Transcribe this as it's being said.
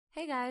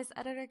Hey guys,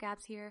 Editor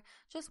Gabs here.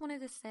 Just wanted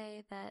to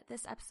say that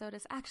this episode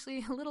is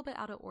actually a little bit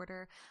out of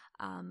order.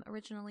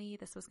 Originally,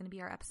 this was going to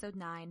be our episode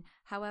 9.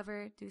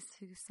 However, due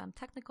to some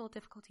technical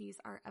difficulties,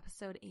 our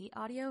episode 8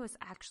 audio is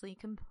actually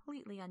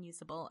completely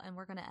unusable, and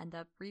we're going to end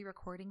up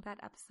re-recording that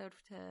episode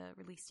to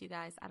release to you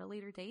guys at a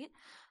later date.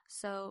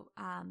 So,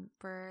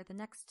 for the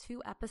next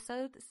 2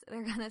 episodes,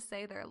 they're going to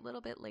say they're a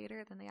little bit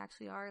later than they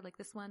actually are. Like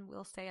this one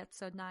will say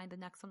episode 9, the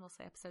next one will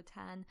say episode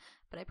 10,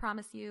 but I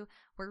promise you,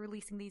 we're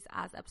releasing these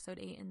as episode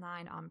 8 and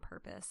 9 on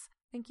purpose.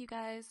 Thank you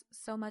guys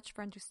so much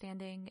for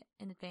understanding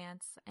in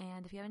advance,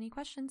 and if you have any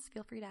questions,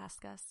 feel free to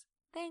ask us.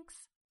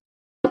 Thanks!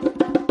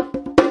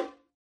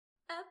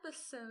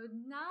 Episode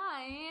 9!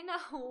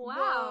 Wow!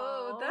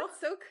 Whoa, that's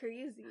so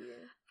crazy.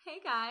 Hey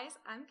guys,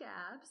 I'm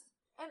Gabs.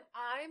 And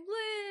I'm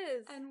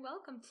Liz. And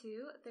welcome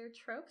to Their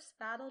Tropes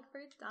Battled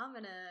for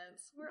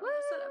Dominance. We're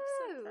almost at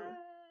episode 10.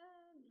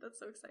 That's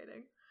so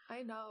exciting.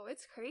 I know,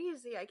 it's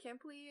crazy. I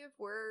can't believe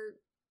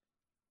we're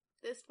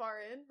this far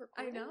in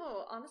recording. I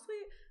know.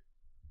 Honestly,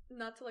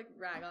 not to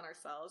rag on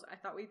ourselves, I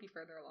thought we'd be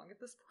further along at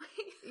this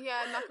point. Yeah,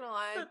 I'm not gonna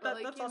lie,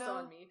 but that's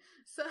also on me.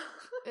 So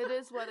it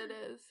is what it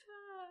is.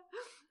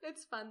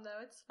 It's fun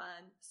though. It's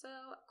fun. So,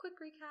 quick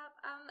recap.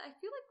 I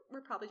feel like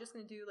we're probably just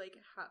gonna do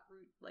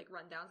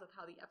rundowns of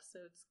how the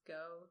episodes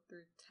go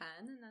through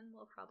 10, and then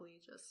we'll probably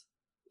just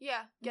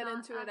get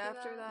into it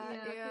after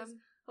that. Yeah.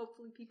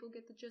 Hopefully people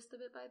get the gist of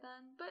it by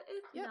then. But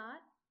if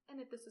not, and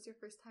if this is your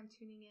first time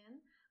tuning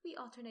in, we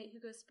alternate who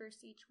goes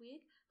first each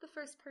week. The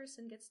first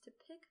person gets to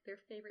pick their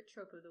favorite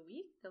trope of the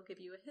week. They'll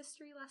give you a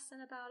history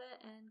lesson about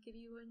it and give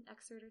you an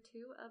excerpt or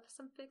two of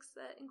some fics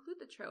that include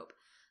the trope.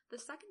 The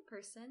second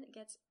person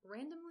gets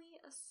randomly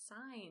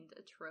assigned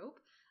a trope,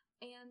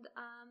 and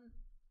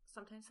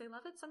sometimes they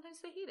love it,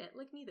 sometimes they hate it,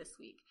 like me this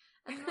week.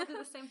 And then we'll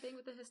do the same thing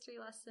with the history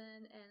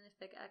lesson and a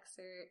fic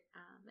excerpt,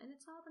 and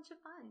it's all a bunch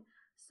of fun.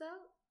 So,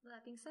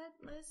 that being said,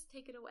 Liz,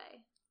 take it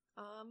away.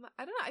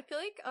 I don't know, I feel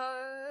like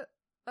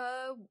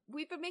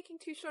we've been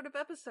making too short of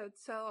episodes,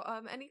 so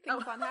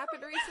anything fun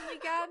happened recently,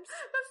 Gabs?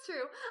 That's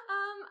true.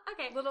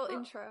 Okay.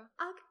 Intro.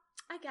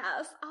 I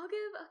guess I'll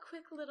give a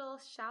quick little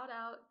shout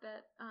out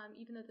that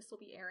even though this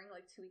will be airing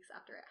 2 weeks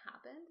after it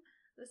happened,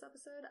 this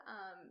episode,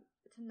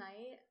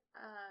 tonight,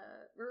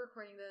 we're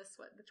recording this,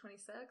 the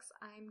 26th,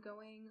 I'm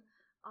going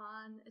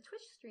on a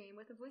Twitch stream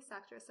with a voice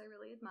actress I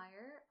really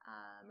admire,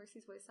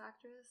 Mercy's voice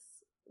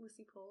actress,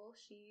 Lucy Pohl.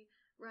 She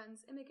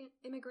runs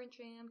Immigrant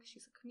Jam because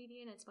she's a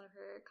comedian, and it's one of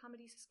her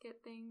comedy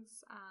skit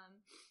things.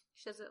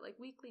 She does it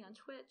weekly on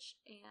Twitch,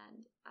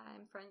 and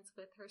I'm friends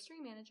with her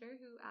stream manager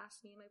who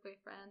asked me and my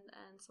boyfriend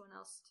and someone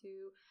else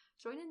to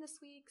join in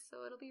this week,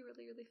 so it'll be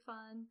really, really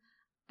fun.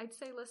 I'd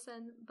say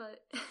listen,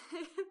 but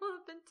it will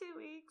have been 2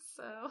 weeks,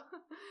 so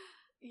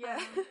yeah.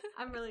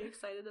 I'm really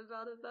excited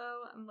about it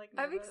though. I'm nervous.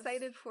 I'm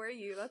excited for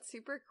you. That's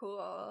super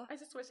cool. I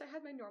just wish I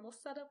had my normal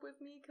setup with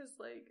me because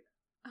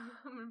I'm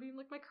gonna be in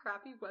my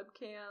crappy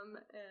webcam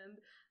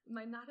and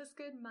my not as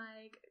good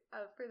mic.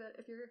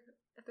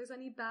 If there's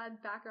any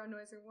bad background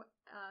noise or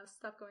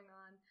stuff going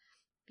on,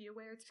 be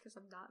aware it's because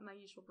I'm not in my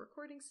usual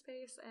recording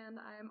space and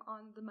I'm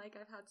on the mic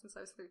I've had since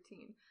I was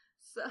 13.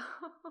 So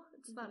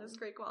it's not as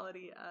great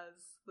quality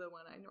as the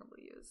one I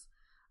normally use.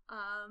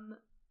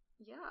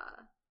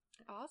 Yeah.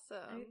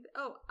 Awesome.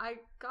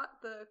 I got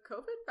the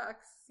COVID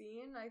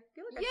vaccine. I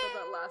feel like I said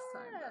that last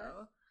time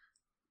though.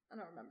 I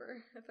don't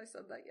remember if I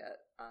said that yet.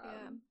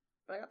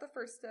 But I got the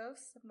first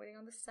dose. I'm waiting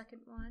on the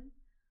second one.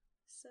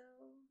 So,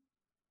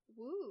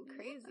 woo,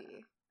 crazy.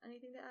 Yeah.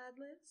 Anything to add,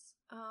 Liz?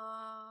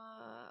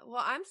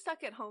 Well, I'm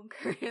stuck at home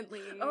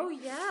currently. Oh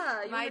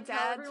yeah, my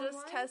dad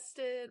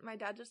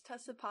just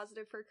tested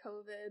positive for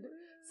COVID.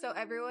 So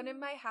everyone in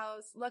my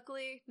house,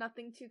 luckily,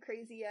 nothing too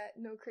crazy yet.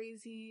 No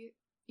crazy,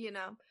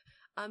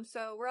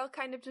 So we're all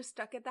kind of just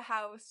stuck at the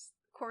house,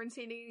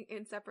 quarantining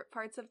in separate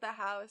parts of the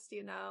house,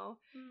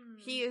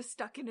 He is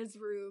stuck in his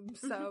room,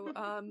 so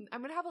I'm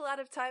gonna have a lot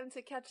of time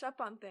to catch up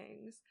on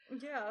things.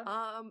 Yeah.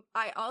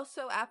 I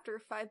also, after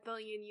 5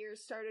 billion years,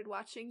 started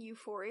watching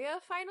Euphoria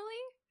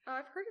finally. Oh,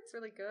 I've heard it's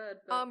really good.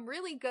 But...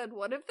 really good.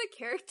 One of the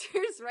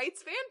characters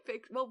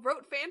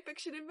wrote fan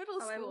fiction in middle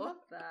school. I love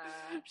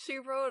that. She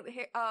wrote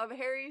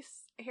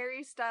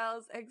Harry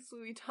Styles ex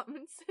Louis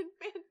Tomlinson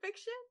fan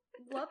fiction.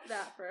 Love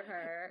that for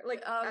her.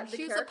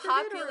 She was a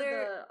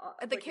popular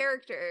the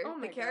character. Oh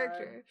my the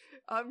character.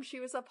 She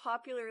was a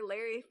popular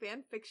Larry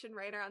fan fiction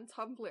writer on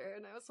Tumblr,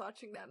 and I was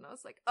watching that, and I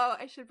was like, oh,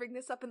 I should bring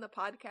this up in the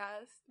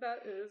podcast.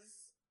 That is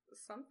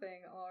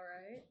something, all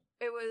right.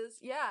 It was,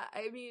 yeah.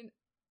 I mean,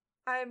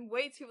 I'm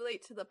way too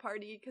late to the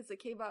party because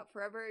it came out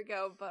forever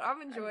ago, but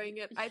I'm enjoying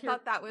it. I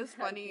thought that was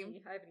funny.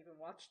 I haven't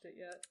even watched it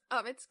yet.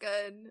 It's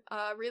good.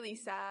 Really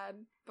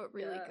sad, but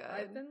really good.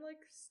 I've been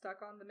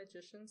stuck on The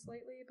Magicians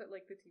lately, but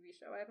the TV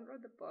show. I haven't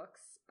read the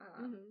books.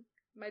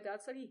 My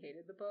dad said he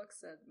hated the books,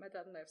 and my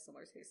dad and I have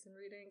similar taste in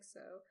reading,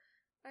 so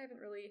I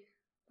haven't really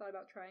thought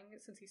about trying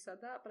it since he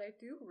said that, but I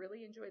do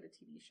really enjoy the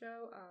TV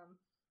show.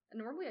 And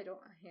normally I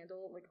don't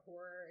handle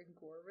horror and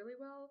gore really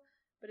well,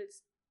 but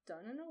it's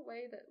done in a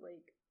way that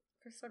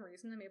for some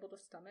reason I'm able to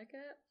stomach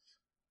it.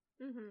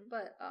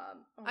 But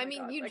oh I my mean,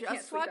 God, you I can't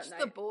just sleep at watched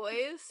The night.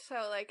 Boys, so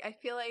like I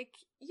feel like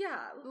a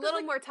 'cause, little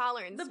like, more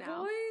tolerance The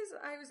now. Boys,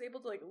 I was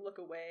able to like look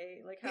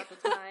away like half the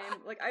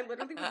time. Like I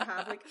literally would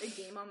have like a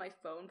game on my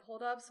phone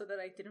pulled up so that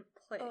I didn't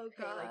pay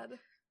like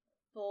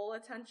full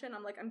attention.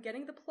 I'm like, I'm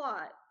getting the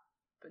plot,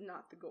 but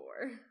not the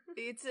gore.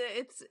 It's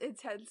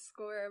intense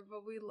score,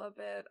 but we love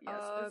it.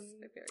 Yes,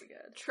 it's very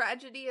good.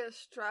 Tragedy has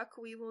struck.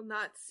 We will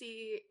not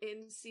see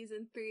in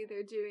season 3.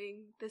 They're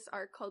doing this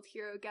arc called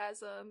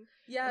Herogasm.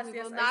 Yes,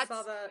 I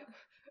saw that.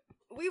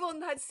 We will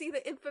not see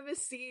the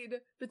infamous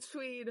scene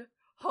between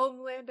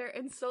Homelander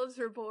and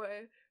Soldier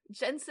Boy.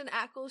 Jensen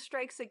Ackles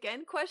strikes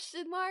again?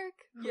 Question mark.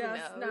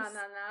 Yes, nah.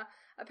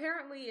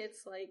 Apparently,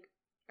 it's like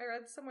I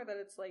read somewhere that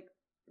it's like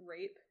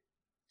rape.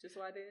 Just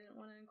why they didn't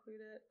want to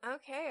include it.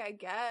 Okay, I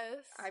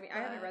guess. I mean, I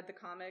haven't read the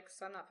comics,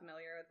 so I'm not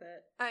familiar with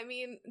it. I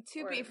mean,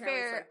 to be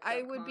fair,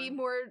 I'd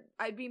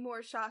be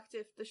more shocked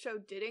if the show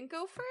didn't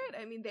go for it.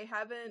 I mean, they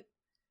haven't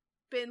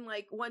been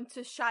like one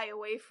to shy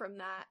away from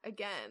that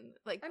again,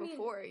 like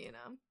before, you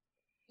know.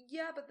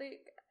 Yeah, but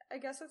I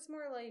guess it's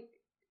more like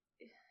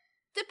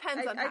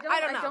depends on. I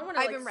don't want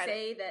to like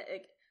say that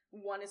like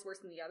one is worse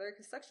than the other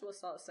because sexual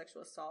assault is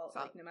sexual assault,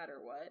 like no matter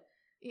what.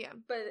 Yeah,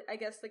 but I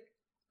guess like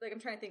I'm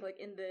trying to think like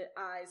in the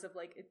eyes of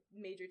like a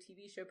major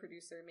TV show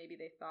producer, maybe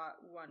they thought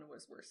one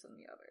was worse than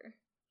the other.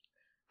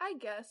 I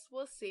guess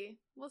we'll see.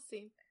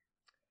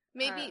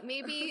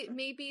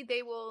 Maybe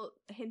they will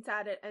hint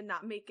at it and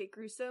not make it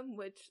gruesome,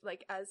 which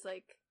like as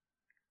like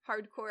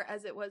hardcore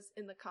as it was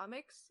in the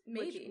comics.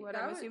 Maybe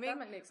I'm assuming, that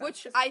might make sense.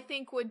 Which I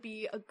think would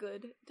be a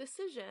good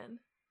decision.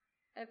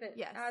 If it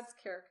adds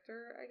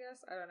character, I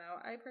guess. I don't know.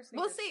 I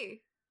personally we'll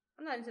see.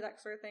 I'm not into that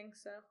sort of thing,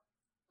 so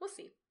we'll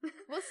see.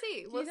 We'll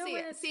see. We'll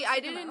see. See, I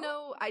didn't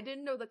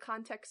know the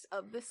context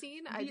of the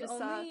scene. The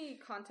only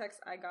context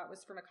I got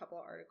was from a couple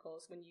of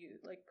articles when you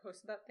like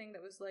posted that thing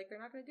that was like they're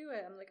not going to do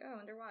it. I'm like, oh, I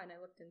wonder why. And I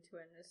looked into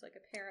it, and it's like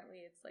apparently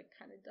it's like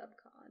kind of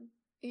dubcon.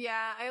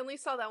 Yeah, I only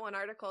saw that one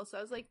article, so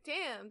I was like,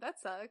 damn, that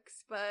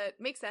sucks, but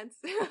makes sense.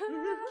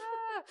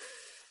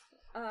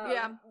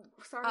 Yeah.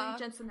 Sorry,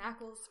 Jensen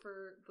Ackles,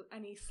 for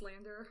any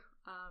slander.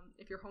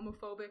 If you're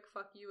homophobic,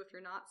 fuck you. If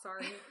you're not,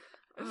 sorry.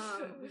 We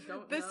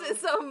don't know.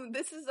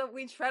 This is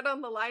we tread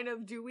on the line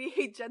of do we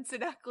hate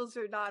Jensen Ackles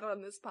or not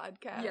on this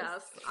podcast.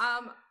 Yes.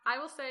 I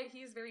will say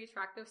he's very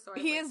attractive, so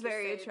he is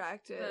very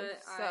attractive.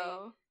 So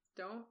I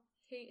don't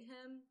hate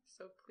him,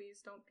 so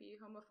please don't be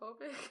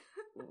homophobic.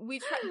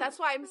 That's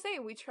why I'm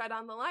saying we tread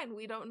on the line.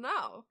 We don't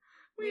know.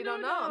 We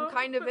don't know. I'm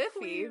kind of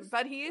iffy,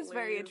 but he is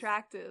very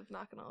attractive,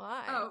 not gonna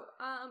lie. Oh,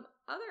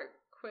 other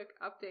quick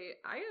update.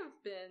 I have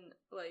been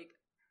like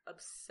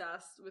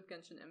obsessed with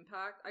Genshin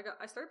Impact.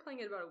 I started playing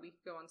it about a week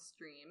ago on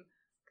stream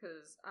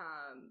because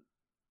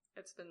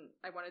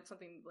I wanted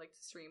something like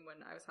to stream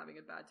when I was having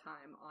a bad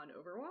time on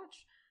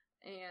Overwatch,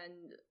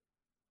 and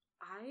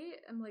I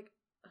am like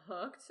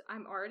hooked.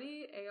 I'm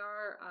already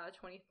AR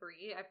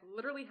 23. I've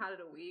literally had it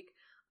a week.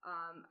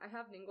 I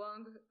have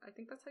Ningguang. I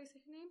think that's how you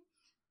say her name.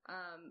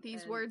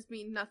 These words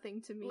mean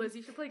nothing to me. Liz,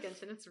 you should play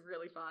Genshin. It's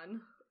really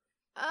fun.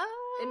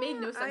 It made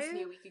no sense to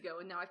me a week ago,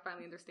 and now I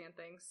finally understand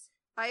things.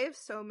 I have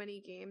so many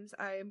games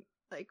I'm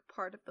like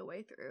part of the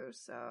way through,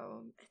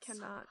 so I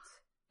cannot.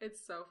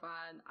 It's so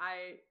fun.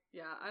 I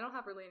don't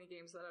have really any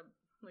games that I'm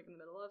like in the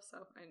middle of, so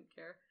I didn't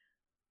care.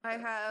 I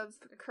have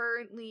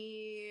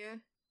currently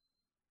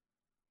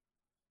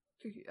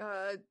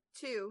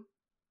 2.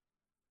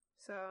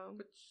 So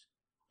which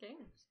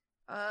games?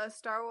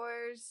 Star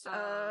Wars,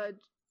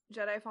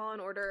 Jedi Fallen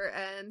Order,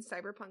 and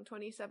Cyberpunk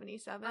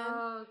 2077.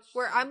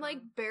 Where I'm like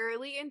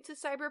barely into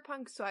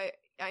Cyberpunk, so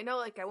I know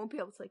like I won't be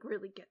able to like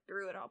really get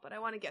through it all, but I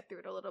want to get through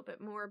it a little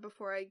bit more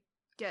before I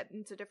get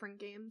into different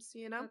games,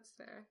 you know? That's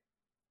fair.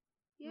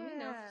 Yeah. Let me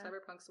know if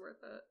Cyberpunk's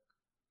worth it.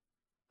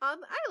 I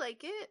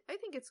like it. I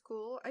think it's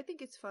cool. I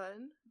think it's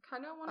fun.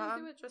 Kind of want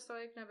to do it just so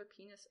I can have a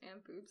penis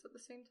and boobs at the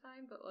same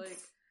time, but like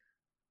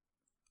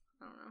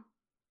I don't know.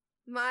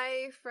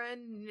 My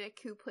friend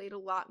Nick, who played a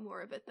lot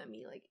more of it than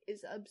me, like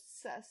is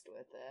obsessed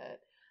with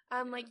it.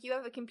 Like you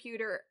have a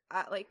computer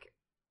at like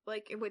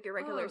with your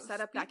regular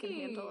setup that can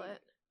handle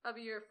it. Of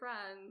your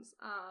friends,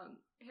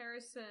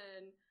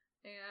 Harrison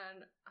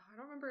and I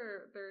don't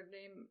remember their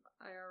name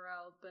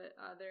IRL, but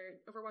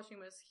their Overwatching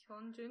was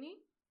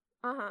Hyunjuni.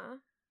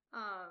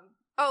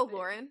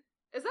 Lauren.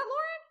 Is that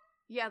Lauren?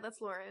 Yeah,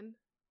 that's Lauren.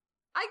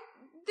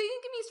 They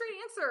didn't give me a straight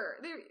answer.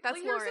 That's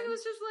like, Lauren. Harrison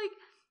was just like,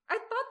 I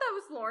thought that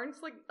was Lauren,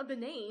 just like the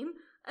name,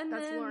 and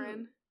that's then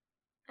Lauren.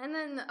 And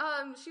then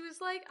she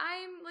was like,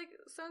 I'm like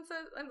so and so,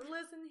 I'm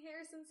Liz and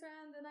Harrison's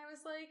friend, and I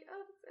was like,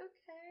 oh,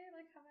 okay,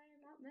 like have I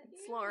not met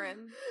you? It's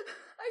Lauren.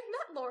 I've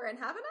met Lauren,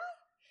 haven't I?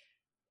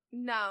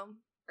 No.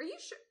 Are you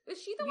sure?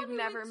 Is she the You've one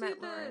who never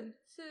went met Lauren?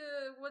 To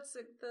what's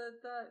it, the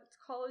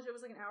college that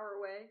was like an hour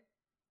away?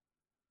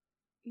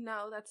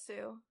 No, that's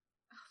Sue.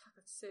 Oh fuck,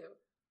 that's Sue.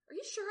 Are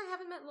you sure I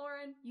haven't met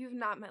Lauren? You've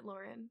not met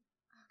Lauren.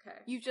 Okay.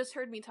 You've just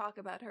heard me talk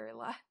about her a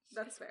lot.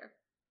 That's fair.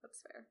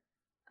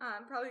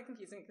 Probably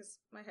confusing because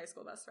my high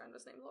school best friend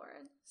was named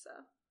Lauren, so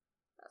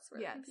that's where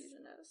the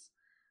confusion is.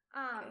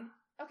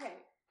 Okay.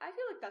 I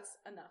feel like that's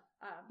enough.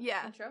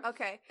 Yeah. Intro.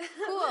 Okay.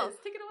 Cool. Liz,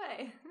 take it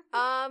away.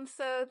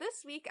 So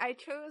this week I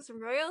chose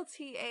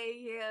Royalty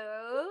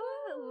AU.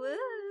 Woo.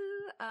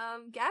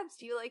 Gabs,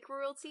 do you like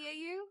Royalty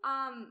AU?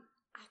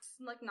 It's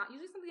like not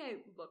usually something I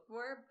look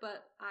for,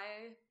 but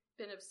I've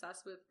been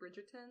obsessed with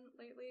Bridgerton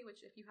lately,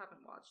 which if you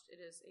haven't watched, it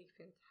is a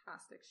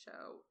fantastic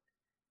show.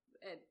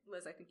 And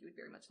Liz, I think you would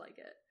very much like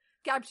it.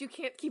 Gabs, you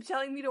can't keep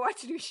telling me to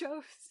watch new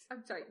shows.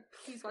 I'm sorry.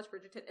 Please watch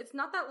Bridgerton. It's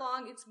not that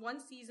long. It's one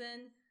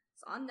season.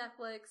 It's on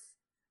Netflix.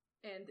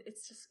 And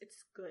it's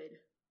good.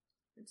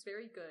 It's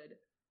very good.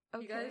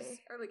 Okay. You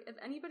guys are like, if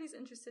anybody's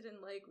interested in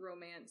like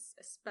romance,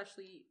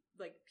 especially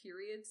like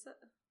periods,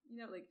 you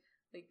know, like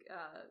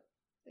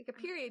a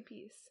period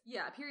piece.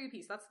 Yeah, a period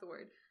piece. That's the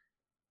word.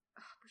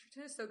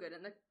 Bridgerton is so good,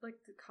 and the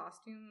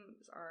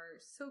costumes are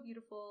so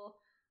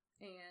beautiful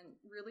and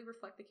really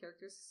reflect the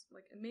characters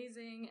like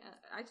amazing.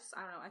 I don't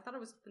know. I thought it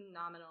was a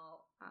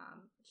phenomenal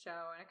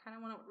show, and I kind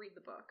of want to read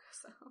the book.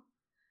 So,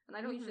 and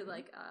I don't usually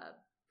like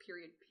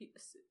period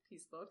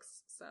piece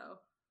books. So,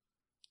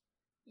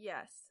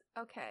 yes.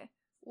 Okay.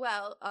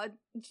 Well,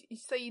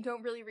 so you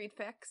don't really read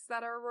fics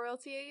that are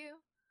Royalty AU?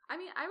 I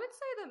mean, I would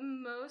say that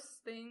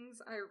most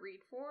things I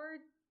read for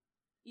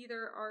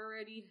either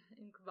already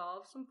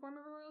involve some form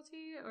of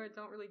royalty or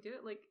don't really do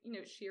it. Like, you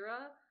know,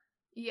 She-Ra.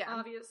 Yeah.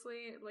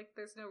 Obviously, like,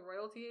 there's no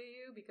Royalty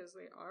AU because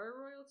they are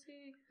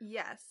royalty.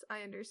 Yes,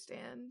 I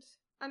understand.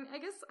 I mean, I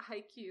guess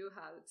Haikyuu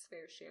had its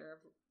fair share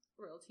of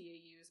Royalty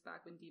AUs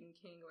back when Demon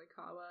King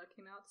Oikawa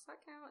came out. Does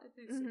that count? If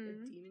it's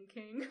a Demon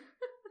King.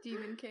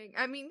 Demon King.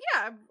 I mean,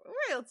 yeah,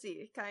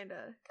 royalty,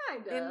 kinda.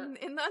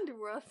 In the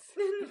underworld.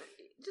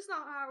 Just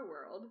not our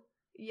world.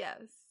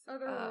 Yes.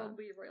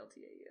 Otherworldly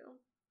Royalty AU.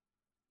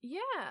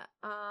 Yeah.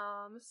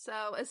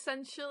 So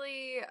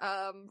essentially,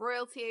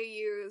 Royalty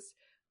AUs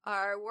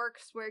are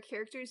works where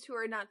characters who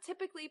are not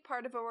typically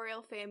part of a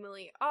royal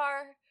family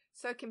are.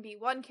 So it can be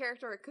one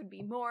character, it could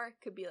be more, it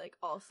could be like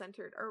all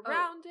centered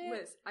around it.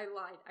 Liz, I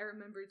lied. I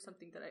remembered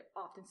something that I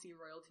often see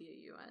Royalty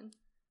AU in.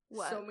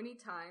 What? So many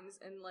times,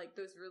 and like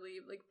those really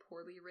like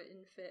poorly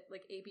written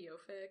like ABO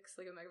fics,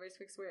 like Omegaverse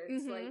fics, where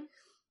it's like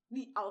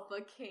the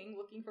alpha king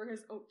looking for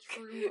his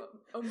true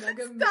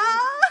omega mate.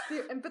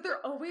 But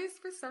they're always,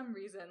 for some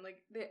reason,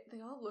 like they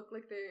all look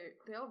like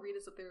they all read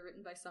as if they were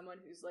written by someone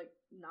who's like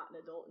not an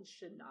adult and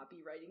should not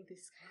be writing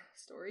these kind of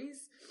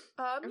stories.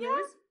 And they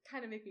always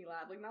kind of make me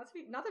laugh. Like not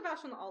to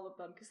bash on all of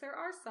them, because there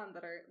are some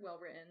that are well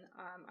written.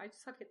 I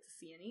just have yet to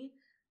see any,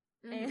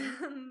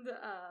 and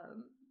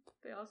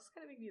they all just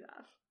kind of make me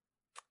laugh.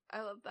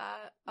 I love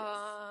that.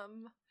 Yes.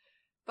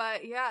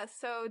 But yeah,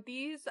 so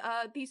these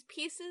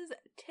pieces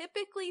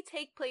typically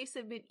take place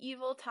in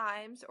medieval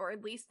times, or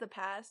at least the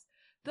past,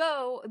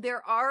 though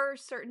there are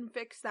certain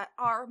fics that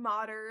are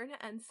modern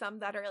and some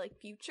that are like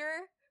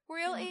future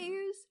royal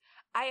AUs.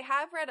 I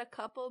have read a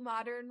couple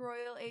modern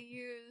royal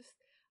AUs.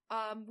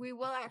 We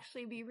will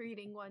actually be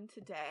reading one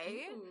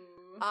today.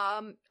 Ooh.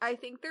 I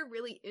think they're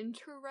really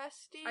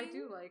interesting. I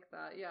do like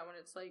that, yeah, when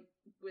it's like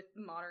with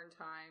modern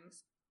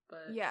times,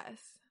 but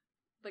yes.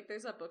 Like,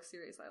 there's a book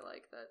series I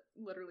like that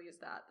literally is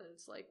that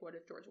it's like, what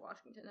if George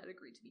Washington had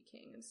agreed to be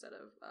king instead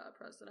of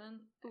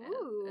president?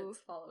 Ooh. And it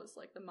follows,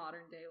 like, the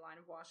modern day line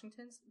of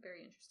Washington's.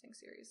 Very interesting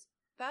series.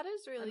 That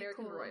is really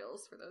American cool.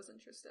 Royals, for those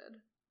interested.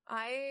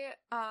 I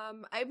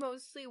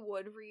mostly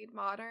would read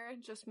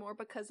modern, just more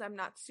because I'm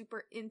not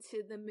super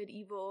into the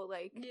medieval,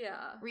 like,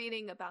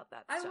 reading about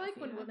that stuff. I like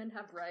when women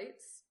have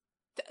rights.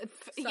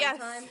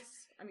 Yes.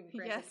 Sometimes. I mean,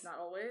 granted, not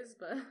always,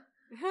 but...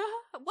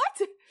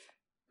 What?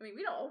 I mean,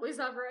 we don't always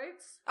have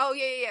rights. Oh,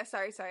 yeah.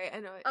 Sorry.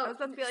 I know it. I was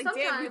about to be like,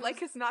 damn, you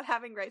like us not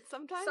having rights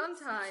sometimes?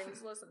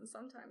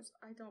 Sometimes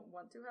I don't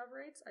want to have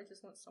rights. I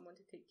just want someone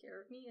to take care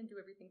of me and do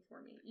everything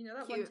for me. You know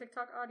that one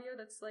TikTok audio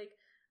that's like,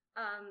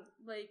 I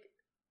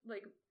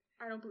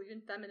don't believe in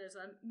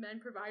feminism.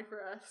 Men provide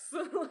for us.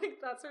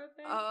 Like, that sort of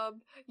thing.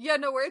 Yeah,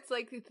 no, where it's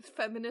like,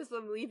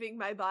 feminism leaving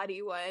my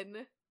body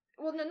when...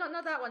 Well, no,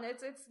 not that one.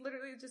 It's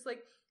literally just like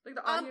the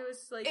audio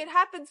is like... It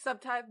happens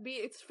sometimes.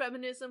 It's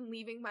feminism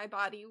leaving my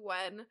body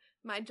when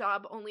my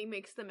job only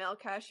makes the male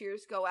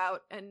cashiers go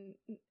out and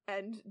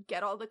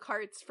get all the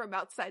carts from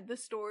outside the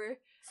store.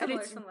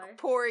 Similar.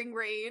 Pouring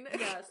rain.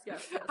 Yes.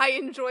 I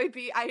enjoy.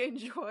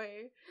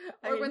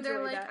 Or when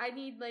they're like, I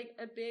need like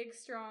a big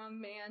strong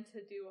man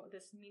to do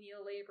this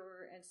menial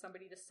labor and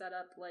somebody to set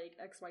up like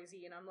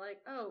XYZ, and I'm like,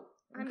 oh,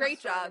 I'm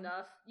great not strong job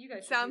enough. You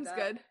guys should sounds do that.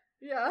 Good.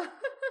 Yeah.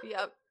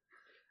 Yep.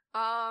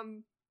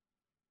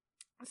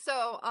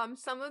 So,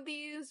 some of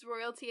these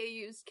royalty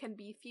AUs can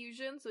be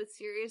fusions with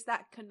series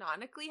that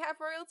canonically have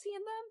royalty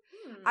in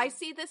them. I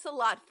see this a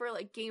lot for,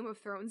 like, Game of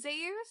Thrones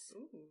AUs.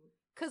 Ooh.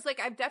 Cause,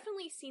 like, I've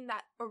definitely seen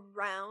that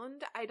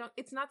around.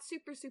 It's not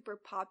super, super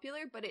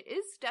popular, but it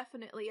is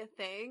definitely a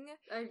thing.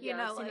 I've seen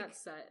that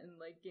set in,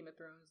 like, Game of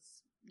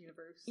Thrones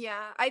universe.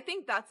 Yeah, I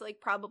think that's,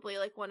 like, probably,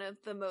 like, one of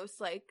the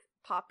most, like,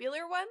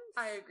 popular ones.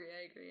 I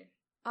agree.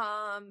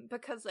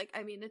 Because, like,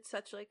 I mean, it's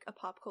such, like, a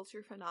pop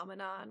culture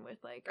phenomenon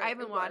with, like, I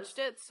haven't watched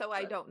it, so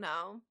I don't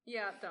know.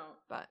 Yeah, don't.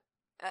 But,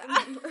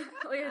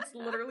 like, it's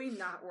literally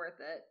not worth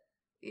it.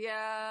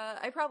 Yeah,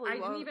 I probably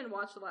won't. didn't even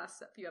watch the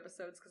last few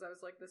episodes because I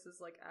was like, this is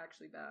like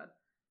actually bad.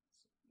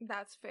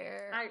 That's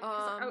fair.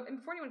 And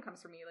before anyone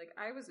comes for me, like,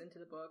 I was into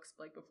the books,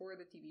 like, before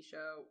the TV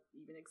show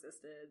even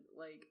existed.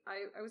 Like,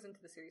 I was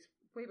into the series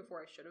way before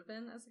I should have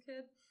been as a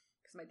kid,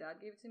 because my dad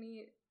gave it to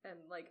me,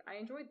 and, like, I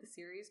enjoyed the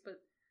series,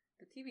 but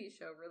the TV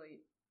show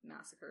really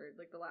massacred,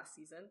 like, the last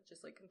season,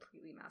 just, like,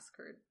 completely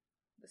massacred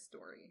the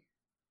story.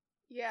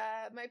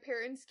 Yeah, my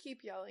parents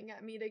keep yelling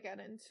at me to get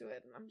into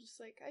it, and I'm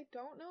just like, I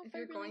don't know if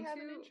I really have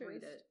an interest.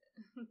 Read it.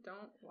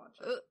 Don't watch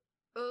it.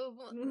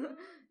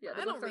 Yeah,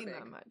 I don't read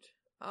that much.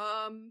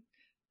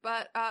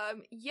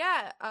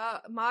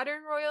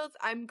 Modern royals.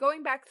 I'm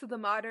going back to the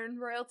modern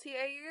royalty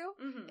AU.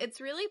 Mm-hmm.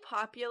 It's really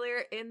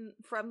popular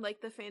from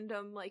like the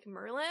fandom like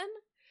Merlin,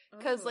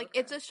 because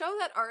it's a show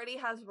that already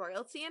has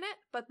royalty in it,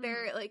 but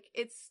they're like,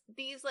 it's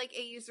these like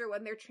AUs are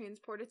when they're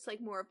transported to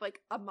like more of like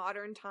a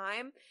modern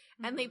time,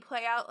 and they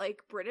play out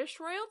like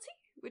British royalty,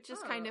 which is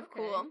kind of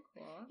cool.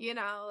 You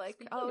know, like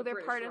they're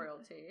British part of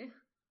royalty.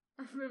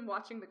 I've been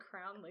watching The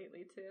Crown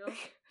lately too.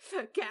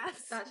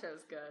 Gas. That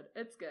show's good.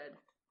 It's good.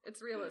 It's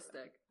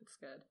realistic. It's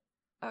good.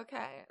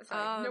 Okay.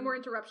 Sorry, no more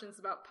interruptions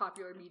about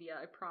popular media,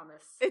 I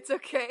promise. It's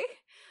okay.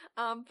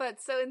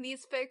 But so in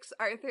these fics,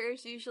 Arthur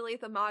is usually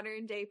the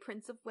modern day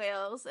Prince of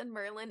Wales, and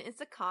Merlin is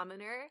a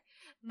commoner,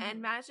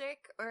 and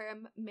magic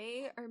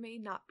may or may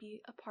not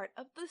be a part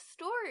of the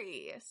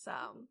story. So, I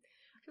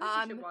feel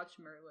like we should watch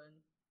Merlin.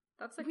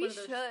 That's like we one of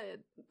those,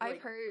 should. Like,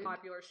 I've heard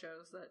popular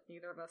shows that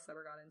neither of us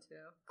ever got into.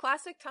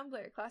 Classic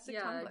Tumblr.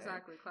 Yeah,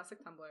 exactly. Classic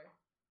Tumblr.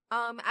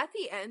 At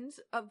the end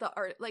of the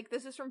art, like,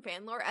 this is from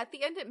fanlore, at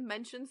the end it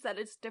mentions that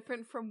it's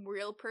different from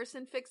real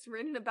person fics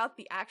written about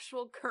the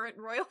actual current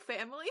royal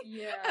family.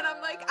 Yeah. And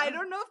I'm like, I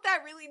don't know if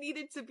that really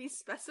needed to be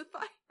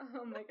specified.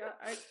 Oh my god,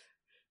 I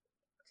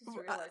just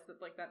realized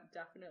that, like, that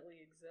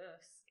definitely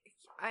exists.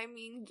 I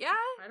mean, yeah.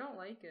 I don't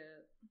like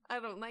it. I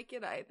don't like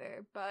it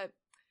either, but,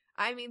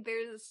 I mean,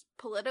 there's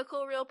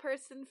political real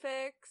person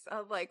fics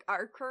of, like,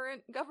 our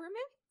current government.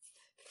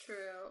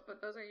 True,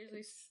 but those are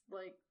usually,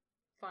 like,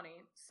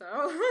 funny,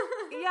 so.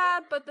 Yeah,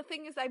 but the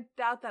thing is, I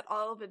doubt that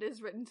all of it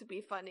is written to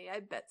be funny. I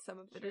bet some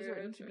of it is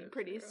written to be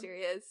pretty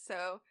serious,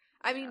 so.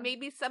 I mean,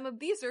 maybe some of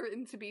these are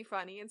written to be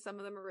funny, and some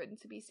of them are written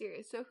to be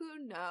serious, so who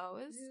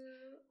knows?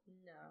 Who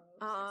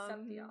knows?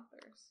 Except the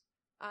authors.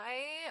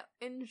 I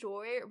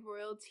enjoy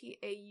royalty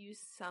AU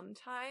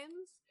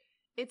sometimes.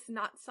 It's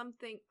not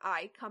something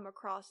I come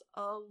across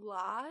a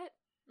lot,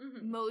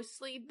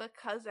 mostly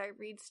because I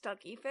read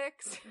Stucky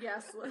fics.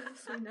 Yes,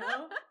 we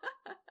know.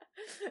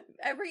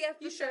 Every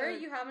episode. You sure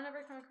you haven't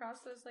ever come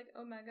across those, like,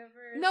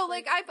 Omegaverse? No,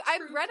 like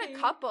I've read a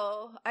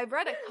couple. I've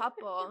read a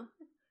couple,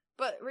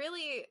 but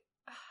really,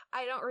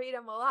 I don't read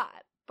them a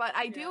lot. But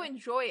I do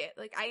enjoy it.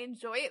 Like, I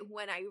enjoy it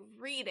when I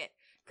read it,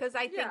 because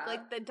I think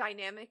like the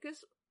dynamic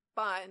is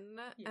fun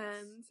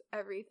and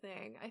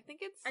everything. I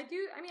think it's. I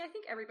think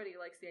everybody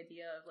likes the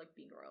idea of, like,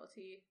 being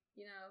royalty.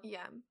 You know.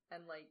 Yeah.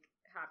 And, like,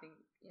 having,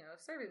 you know,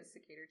 servants to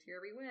cater to your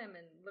every whim,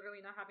 and literally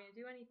not having to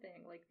do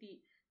anything. Like the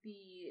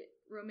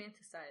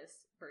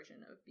romanticized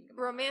version of being a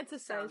monarch.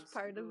 Romanticized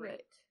part of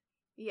it.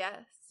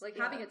 Yes. Like,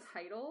 having a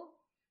title,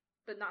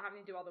 but not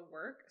having to do all the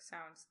work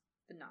sounds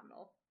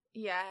phenomenal.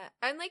 Yeah.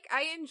 And, like,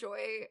 I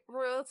enjoy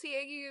royalty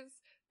AUs,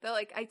 though,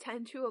 like, I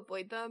tend to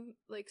avoid them,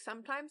 like,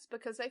 sometimes,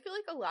 because I feel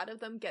like a lot of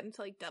them get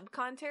into, like,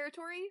 dubcon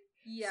territory.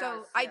 Yes,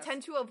 so I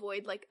tend to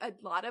avoid, like, a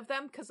lot of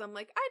them, because I'm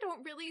like, I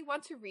don't really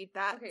want to read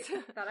that. Okay,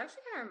 that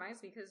actually kind of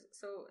reminds me, because,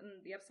 so,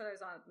 in the episode I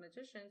was on, The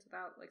Magicians,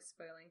 without, like,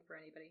 spoiling for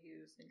anybody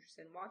who's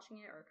interested in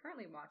watching it, or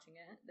currently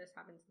watching it, this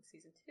happens in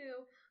season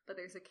 2, but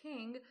there's a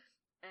king,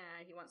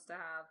 and he wants to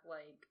have,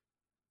 like,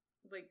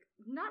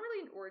 not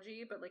really an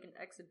orgy, but, like, an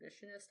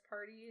exhibitionist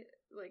party.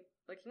 Like,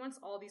 he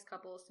wants all these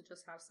couples to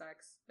just have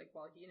sex, like,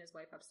 while he and his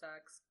wife have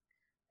sex,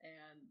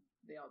 and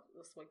they all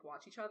just, like,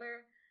 watch each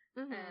other,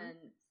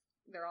 and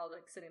they're all,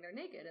 like, sitting there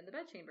naked in the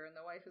bedchamber, and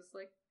the wife is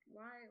like,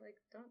 why? Like,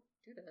 don't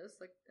do this.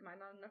 Like, am I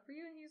not enough for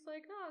you? And he's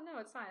like, oh, no,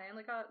 it's fine. I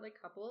only got, like,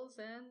 couples,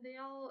 and they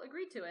all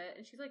agreed to it.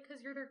 And she's like,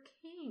 because you're their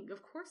king.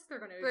 Of course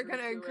they're gonna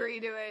agree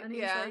to it. And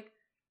he's like,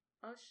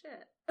 oh,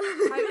 shit.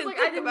 I didn't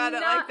think about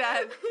it like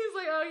that. He's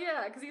like, oh,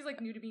 yeah, because he's,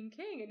 like, new to being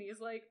king, and he's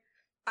like,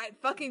 I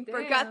fucking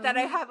forgot that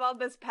I have all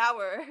this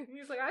power.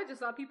 He's like, I just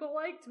thought people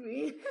liked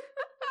me.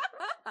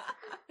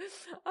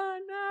 Oh,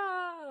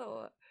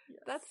 no.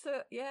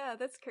 Yes.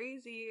 That's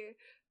crazy.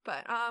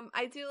 But,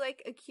 I do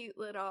like a cute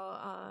little,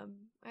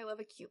 I love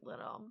a cute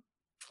little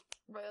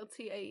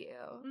royalty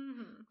AU.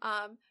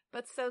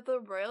 But so the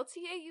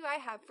royalty AU I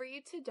have for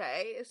you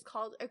today is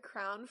called A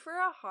Crown for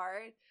a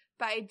Heart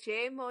by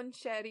J.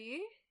 Moncheri.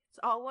 It's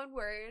all one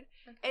word.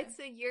 Okay. It's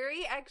a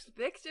Yuri x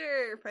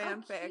Victor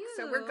fanfic.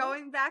 So we're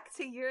going back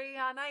to Yuri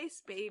on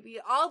Ice, baby.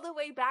 All the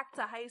way back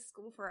to high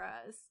school for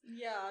us.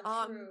 Yeah,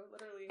 true.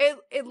 Literally.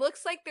 It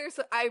looks like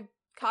I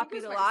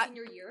copied a lot.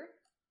 Senior year?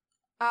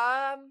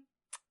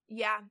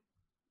 Yeah.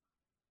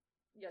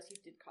 Yes, you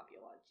did copy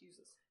a lot.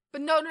 Jesus.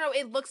 But no,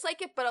 it looks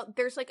like it, but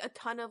there's, like, a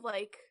ton of,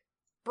 like,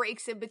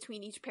 breaks in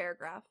between each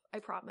paragraph. I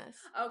promise.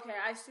 Okay,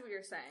 I see what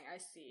you're saying. I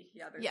see.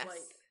 Yeah, there's,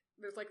 like,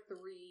 there's like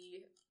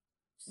 3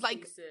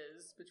 Like-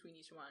 spaces between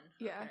each one.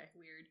 Yeah. Okay,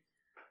 weird.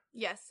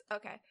 Yes,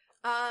 okay.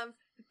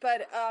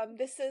 But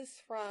this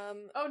is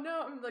from... Oh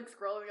no, I'm like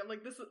scrolling. I'm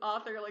like, this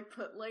author like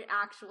put like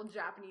actual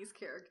Japanese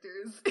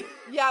characters.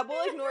 Yeah,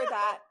 we'll ignore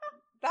that.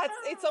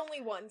 It's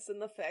only once in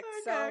the fic,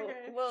 so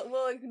Okay.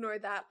 we'll ignore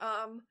that.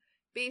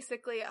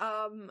 Basically,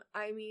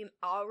 I mean,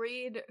 I'll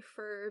read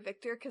for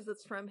Victor because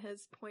it's from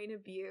his point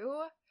of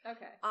view.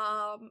 Okay.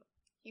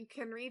 You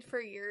can read for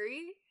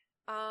Yuri.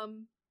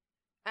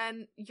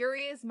 And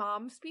Yuri's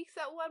mom speaks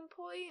at one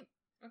point.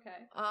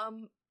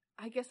 Okay.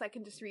 I guess I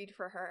can just read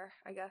for her,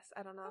 I guess.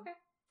 I don't know. Okay.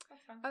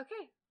 That's fine.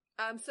 Okay.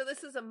 So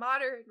this is a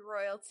modern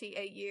royalty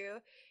AU.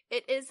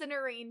 It is an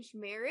arranged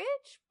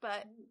marriage,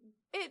 but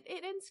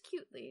it ends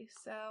cutely.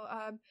 So,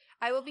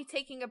 I will be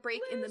taking a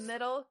break in the Liz.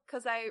 middle,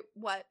 because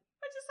what?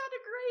 I just had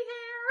a gray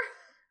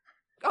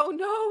hair. Oh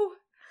no!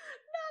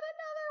 Not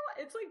another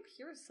one. It's like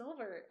pure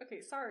silver.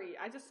 Okay, sorry.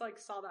 I just like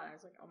saw that and I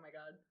was like, oh my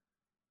god.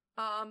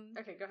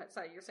 Okay, go ahead.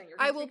 Sorry, you're saying you're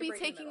gonna I will be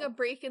taking a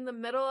break in the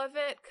middle of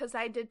it, because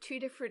I did 2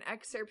 different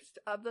excerpts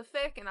of the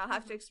fic, and I'll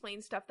have to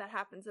explain stuff that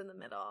happens in the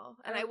middle.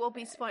 And I will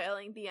be Okay.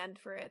 spoiling the end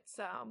for it,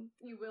 so...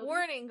 You will.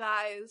 Warning,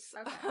 guys!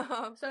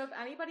 Okay. So if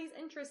anybody's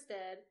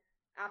interested,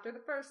 after the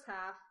first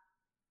half,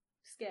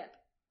 skip.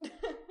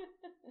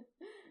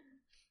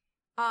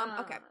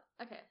 Okay.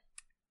 Okay.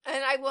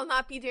 And I will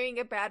not be doing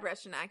a bad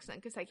Russian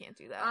accent, because I can't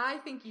do that. I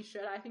think you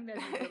should. I think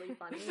that'd be really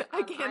funny.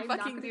 I can't I'm not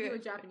fucking gonna do do a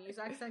it. Japanese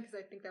accent because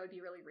I think that would be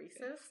really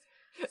racist.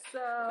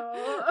 So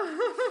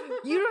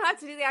You don't have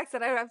to do the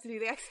accent, I don't have to do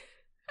the accent.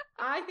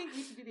 I think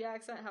you should do the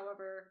accent,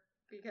 however,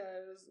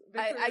 because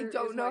I Victor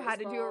don't is know white how as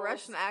to do a balls.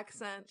 Russian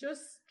accent.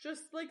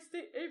 Just like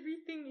say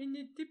everything in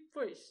a deep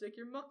voice, like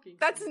you're mocking.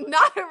 That's someone.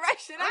 not a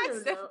Russian I don't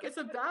accent! know. It's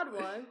a bad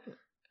one.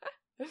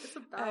 It's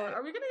a bad one.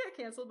 Are we gonna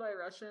get canceled by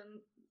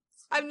Russian?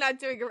 I'm not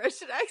doing a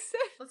Russian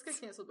accent. Let's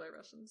get canceled by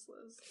Russians,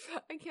 Liz.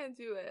 I can't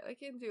do it. I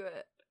can't do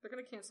it. They're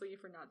gonna cancel you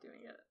for not doing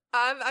it.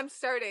 I'm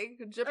starting.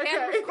 Japan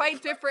Okay. was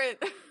quite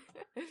different.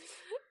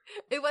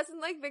 It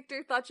wasn't like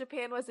Victor thought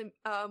Japan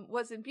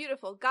wasn't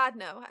beautiful. God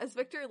no. As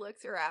Victor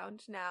looked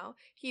around now,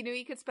 he knew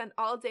he could spend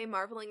all day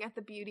marveling at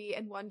the beauty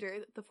and wonder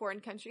the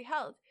foreign country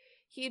held.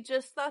 He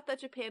just thought that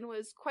Japan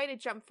was quite a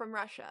jump from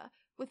Russia,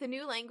 with a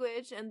new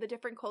language and the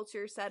different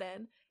culture set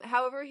in.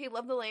 However, he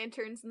loved the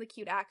lanterns and the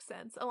cute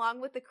accents,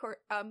 along with the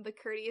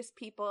courteous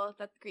people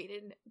that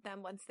greeted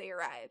them once they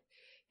arrived.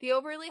 The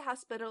overly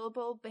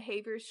hospitable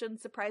behavior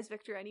shouldn't surprise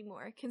Victor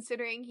anymore,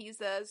 considering he's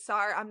a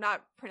Tsar. I'm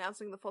not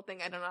pronouncing the full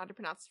thing. I don't know how to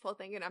pronounce the full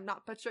thing, and I'm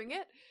not butchering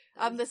it.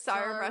 The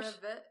Tsar of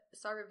Russia.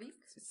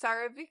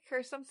 Tsarevich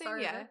or something?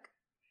 Yeah.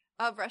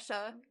 Of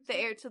Russia, the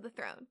heir to the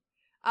throne.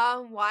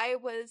 Why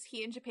was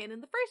he in Japan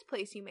in the first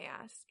place, you may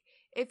ask?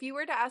 If you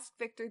were to ask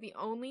Victor, the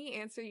only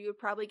answer you would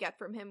probably get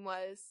from him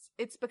was,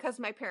 it's because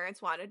my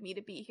parents wanted me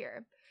to be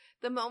here.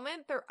 The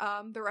moment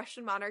the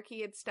Russian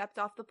monarchy had stepped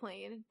off the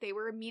plane, they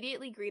were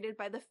immediately greeted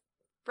by the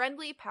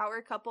friendly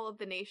power couple of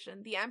the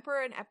nation, the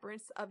Emperor and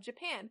Empress of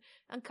Japan,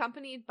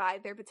 accompanied by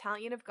their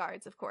battalion of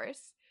guards, of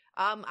course.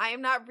 I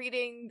am not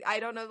reading,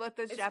 I don't know what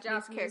those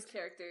Japanese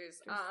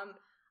characters.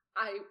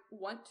 I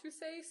want to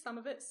say some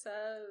of it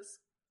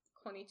says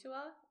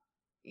konnichiwa.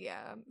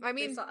 Yeah, I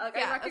mean, I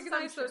yeah,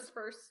 recognize assumption. those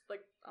first,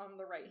 like, on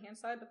the right-hand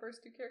side, the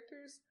first 2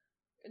 characters,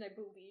 and I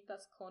believe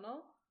that's Kono,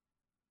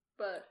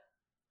 but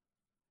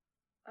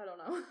I don't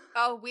know.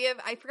 Oh,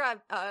 I forgot,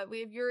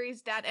 we have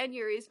Yuri's dad and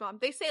Yuri's mom.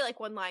 They say, like,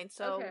 one line,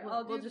 so okay,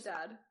 we'll just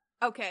dad.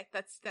 Okay,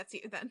 that's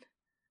you then.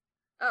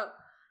 Oh.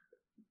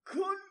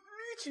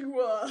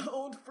 Konnichiwa,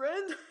 old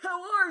friend. How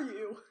are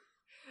you?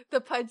 The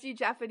pudgy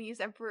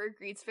Japanese emperor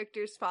greets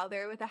Victor's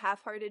father with a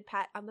half-hearted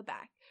pat on the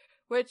back,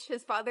 which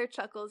his father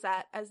chuckles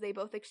at as they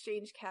both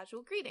exchange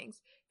casual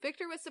greetings.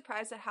 Victor was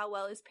surprised at how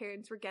well his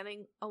parents were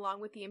getting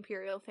along with the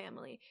imperial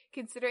family,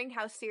 considering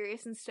how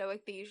serious and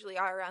stoic they usually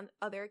are around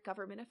other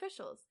government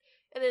officials.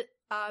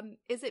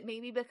 Is it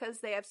maybe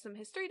because they have some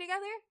history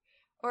together?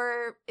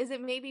 Or is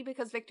it maybe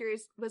because Victor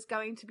was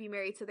going to be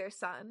married to their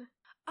son?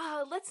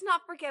 Let's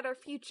not forget our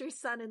future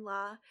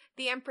son-in-law,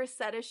 the Empress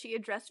said as she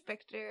addressed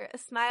Victor, a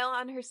smile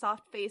on her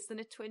soft face and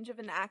a twinge of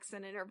an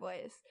accent in her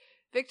voice.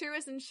 Victor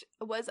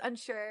was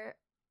unsure.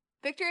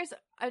 Victor is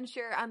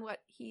unsure on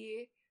what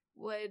he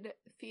would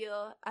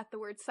feel at the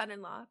word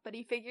son-in-law, but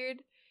he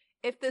figured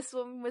if this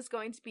woman was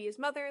going to be his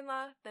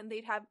mother-in-law, then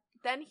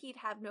he'd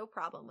have no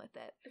problem with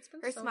it. It's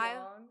been Her so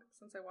smile- long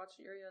since I watched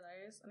Yuri on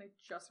Ice, and I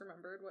just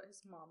remembered what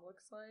his mom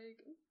looks like.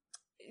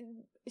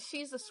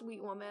 She's a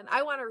sweet woman.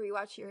 I want to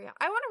rewatch Yuri.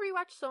 I want to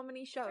rewatch so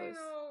many shows. I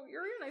know,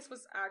 Yuri on Ice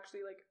was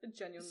actually, like,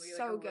 genuinely, like,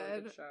 So a really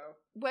good. good show.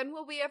 When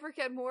will we ever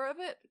get more of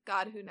it?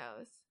 God, who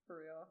knows? For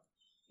real.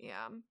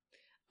 Yeah.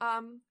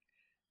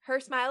 Her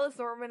smile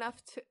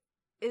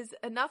is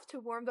enough to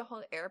warm the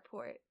whole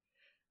airport.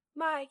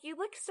 Mike, you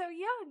look so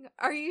young.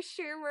 Are you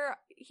sure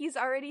he's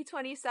already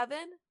 27?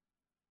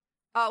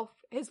 Oh,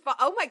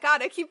 oh my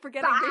god, I keep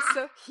forgetting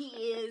there's He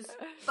is,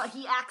 but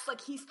he acts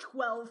like he's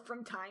 12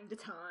 from time to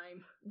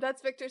time.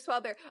 That's Victor's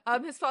father.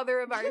 His father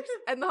remarks,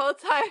 and the whole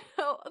time,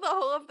 the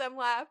whole of them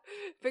laugh.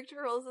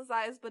 Victor rolls his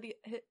eyes, but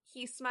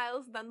he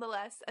smiles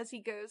nonetheless as he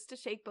goes to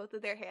shake both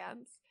of their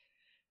hands.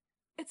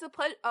 It's a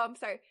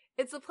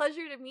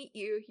pleasure to meet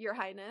you, Your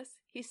Highness,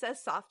 he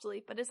says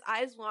softly, but his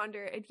eyes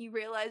wander and he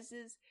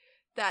realizes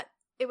that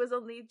it was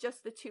only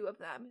just the two of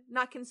them,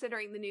 not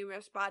considering the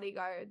numerous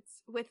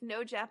bodyguards, with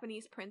no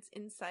Japanese prince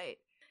in sight.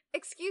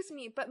 Excuse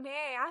me, but may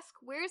I ask,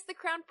 where's the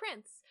crown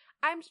prince?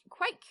 I'm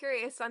quite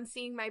curious on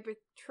seeing my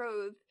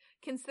betrothed,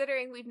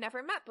 considering we've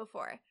never met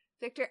before,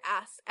 Victor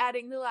asks,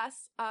 adding the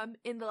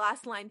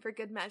last line for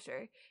good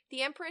measure.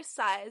 The Empress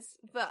sighs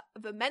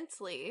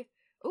vehemently.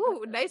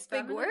 Ooh, nice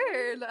big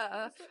word.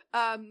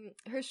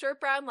 Her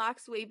short brown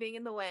locks waving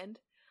in the wind.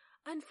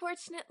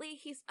 Unfortunately,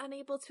 he's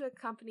unable to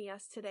accompany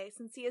us today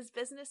since he has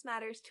business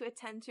matters to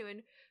attend to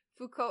in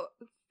Fukuoka.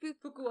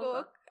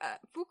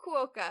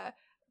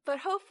 But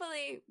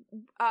hopefully,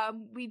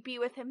 we'd be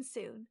with him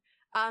soon.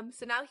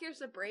 So now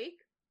here's a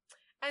break.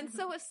 And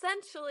so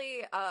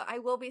essentially, I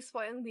will be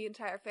spoiling the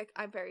entire fic.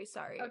 I'm very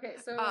sorry. Okay,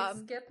 so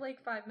skip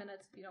like 5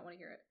 minutes if you don't want to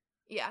hear it.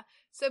 Yeah.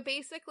 So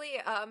basically,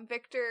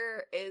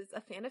 Victor is a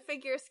fan of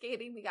figure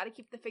skating. We got to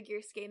keep the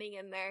figure skating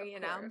in there,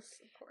 you know. Of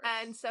course.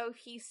 And so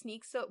he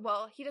sneaks.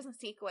 He doesn't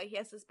sneak away. He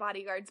has his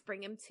bodyguards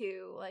bring him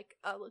to like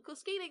a local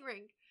skating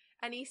rink,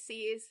 and he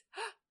sees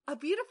a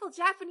beautiful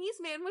Japanese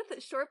man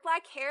with short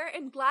black hair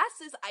and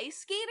glasses ice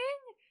skating.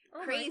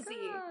 Oh Crazy.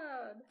 My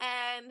God.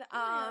 And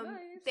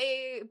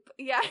nice.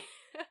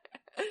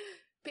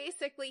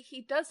 Basically,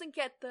 he doesn't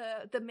get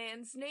the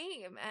man's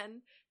name,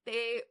 and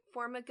they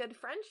form a good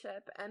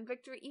friendship, and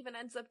Victor even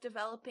ends up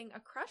developing a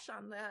crush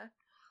on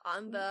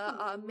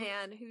the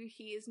man who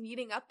he is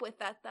meeting up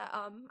with at the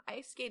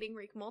ice skating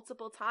rink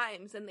multiple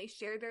times, and they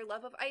share their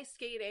love of ice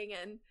skating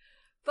and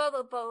blah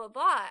blah blah blah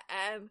blah.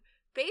 And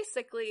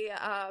basically,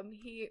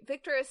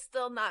 Victor has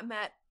still not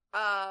met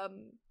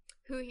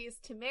who he's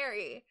to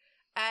marry.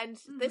 And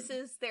this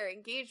is their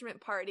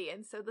engagement party,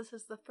 and so this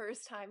is the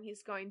first time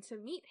he's going to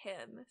meet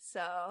him.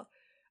 So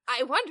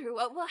I wonder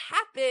what will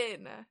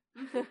happen.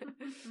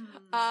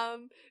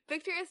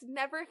 Victor has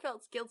never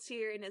felt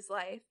guiltier in his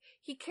life.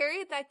 He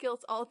carried that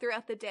guilt all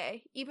throughout the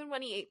day, even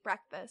when he ate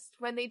breakfast,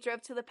 when they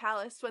drove to the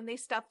palace, when they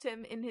stuffed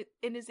him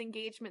in his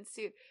engagement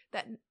suit.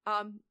 That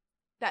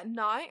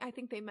gnawing, I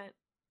think they meant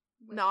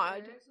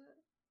nod.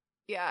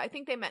 Yeah, I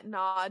think they meant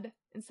nod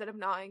instead of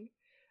gnawing.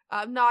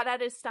 Gnawed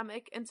at his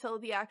stomach until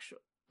the actual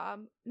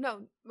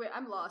no. Wait,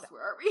 I'm lost.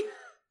 Where are we?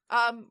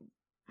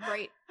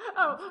 Right.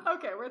 Oh,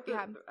 okay. We're at the,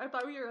 yeah. I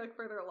thought we were like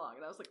further along,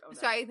 and I was like, oh no.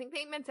 Sorry, I think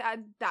they meant to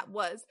add that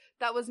was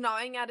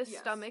gnawing at his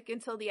stomach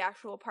until the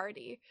actual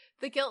party.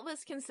 The guilt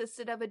list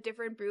consisted of a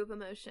different brew of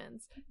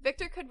emotions.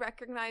 Victor could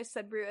recognize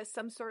said brew as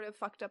some sort of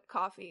fucked up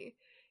coffee.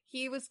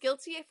 He was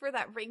guilty for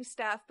that ring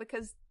staff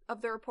because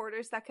of the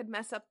reporters that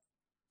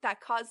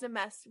caused a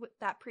mess with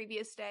that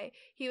previous day.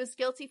 He was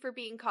guilty for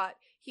being caught.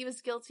 He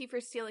was guilty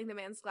for stealing the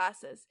man's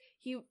glasses.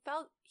 He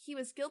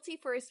was guilty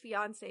for his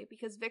fiancée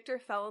because Victor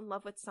fell in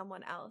love with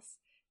someone else.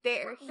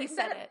 There, he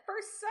said it.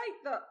 First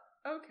sight, though.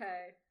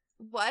 Okay.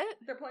 What?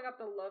 They're playing up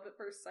the love at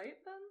first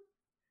sight, then?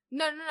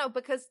 No,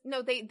 because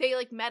they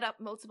like met up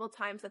multiple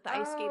times at the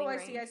ice skating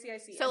rink. I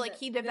see. So like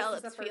he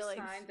develops this is the feelings.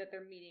 First time that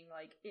they're meeting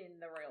like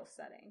in the royal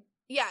setting.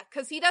 Yeah,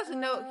 because he doesn't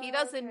know. He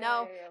doesn't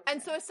know, okay.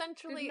 and so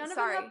essentially, None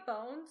sorry. of them have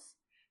phones?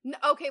 No,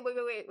 okay,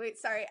 wait.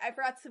 Sorry, I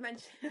forgot to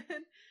mention.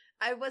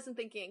 I wasn't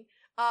thinking.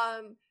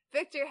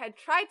 Victor had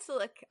tried to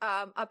look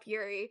up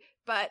Yuri,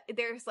 but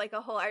there's like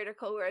a whole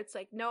article where it's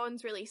like no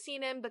one's really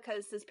seen him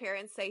because his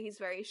parents say he's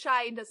very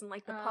shy and doesn't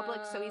like the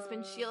public, so he's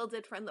been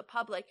shielded from the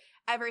public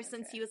ever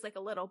since he was like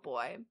a little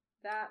boy.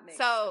 That makes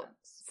sense.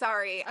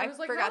 Sorry, I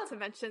forgot to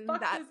mention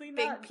that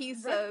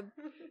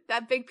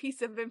big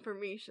piece of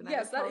information.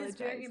 Yes, that is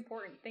very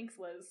important. Thanks,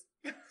 Liz.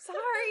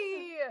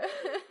 Sorry.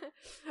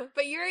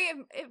 But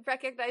Yuri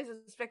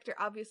recognizes Victor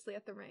obviously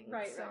at the ring.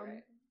 Right.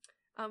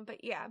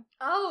 But yeah.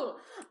 Oh,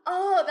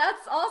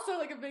 that's also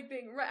like a big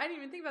thing. Right, I didn't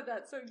even think about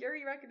that. So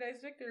Yuri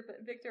recognized Victor,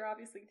 but Victor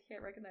obviously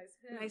can't recognize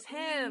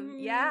him.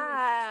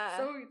 Yeah.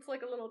 So it's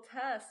like a little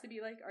test to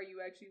be like, are you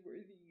actually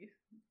worthy?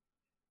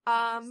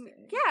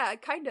 Yeah,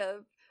 kind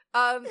of.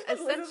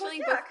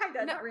 Essentially,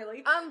 not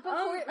really.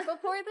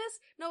 Before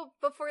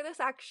this,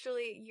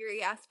 actually,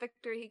 Yuri asked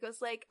Victor. He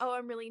goes like, "Oh,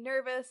 I'm really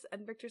nervous,"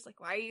 and Victor's like,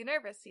 "Why are you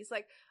nervous?" He's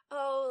like,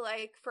 "Oh,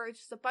 like for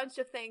just a bunch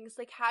of things.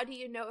 Like, how do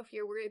you know if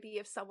you're worthy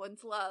of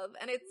someone's love?"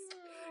 And it's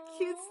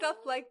cute stuff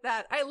like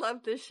that. I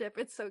love this ship.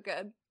 It's so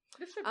good.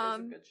 This ship is a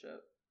good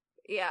ship.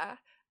 Yeah.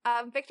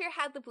 Victor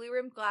had the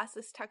blue-rimmed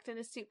glasses tucked in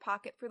his suit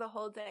pocket for the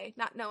whole day,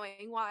 not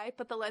knowing why,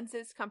 but the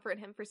lenses comfort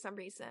him for some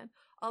reason,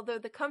 although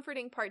the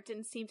comforting part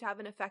didn't seem to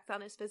have an effect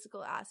on his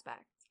physical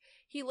aspects.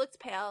 He looked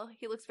pale,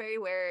 he looked very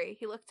wary,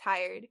 he looked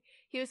tired.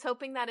 He was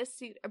hoping that his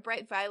suit, a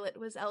bright violet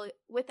with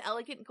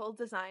elegant gold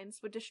designs,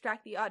 would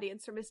distract the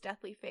audience from his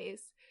deathly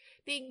face.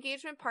 The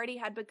engagement party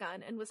had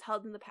begun and was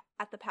held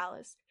at the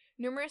palace.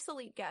 Numerous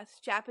elite guests,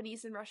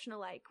 Japanese and Russian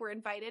alike, were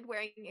invited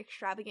wearing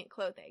extravagant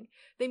clothing.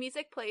 The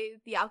music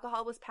played, the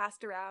alcohol was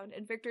passed around,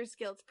 and Victor's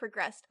guilt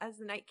progressed as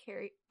the night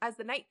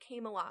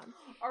came along.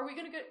 Are we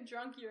gonna get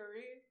drunk,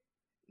 Yuri?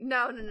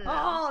 No.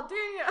 Oh,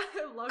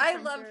 dang! I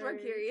love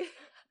drunk Yuri.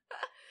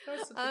 That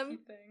was such a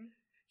cute thing.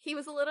 He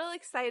was a little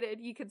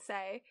excited, you could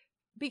say,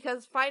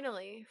 because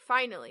finally,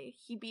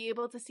 he'd be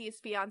able to see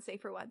his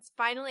fiancée for once.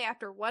 Finally,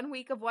 after 1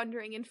 week of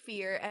wondering and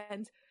fear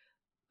and,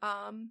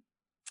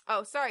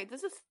 oh, sorry,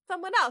 this is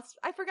someone else.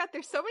 I forgot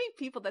there's so many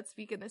people that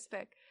speak in this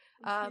fic.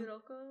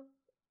 Hiroko?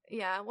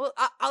 Yeah, well,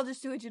 I'll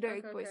just do a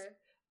generic voice. Okay.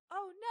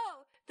 Oh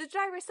no, the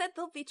driver said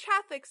there'll be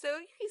traffic, so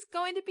he's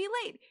going to be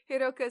late,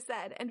 Hiroko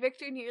said, and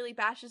Victor nearly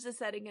bashes his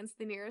head against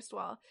the nearest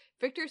wall.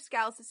 Victor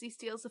scowls as he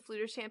steals a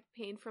flute of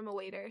champagne from a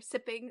waiter,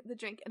 sipping the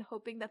drink and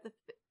hoping that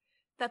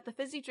the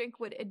fizzy drink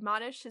would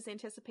admonish his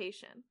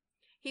anticipation.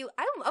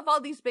 I love all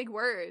these big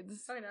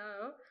words. I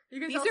know. You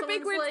can These tell are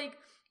big words. like,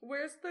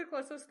 where's the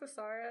closest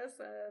thesaurus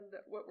and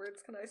what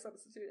words can I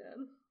substitute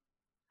in?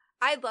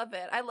 I love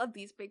it. I love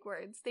these big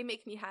words. They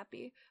make me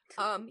happy.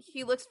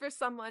 He looks for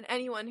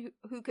anyone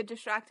who could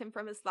distract him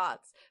from his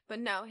thoughts. But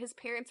no, his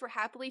parents were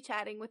happily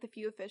chatting with a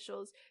few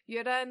officials.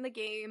 Yura and the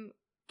gang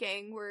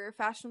were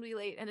fashionably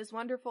late, and his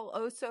wonderful,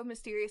 oh so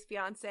mysterious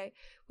fiancé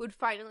would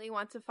finally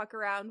want to fuck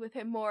around with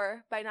him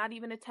more by not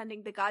even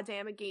attending the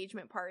goddamn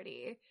engagement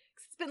party.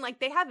 It's been like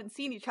they haven't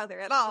seen each other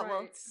at all.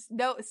 Right.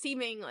 Well,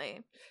 seemingly.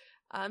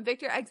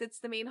 Victor exits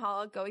the main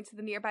hall, going to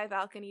the nearby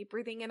balcony,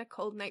 breathing in a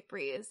cold night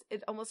breeze.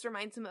 It almost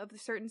reminds him of a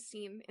certain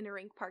scene in a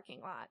rink parking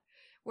lot,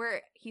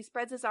 where he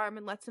spreads his arm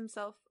and lets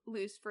himself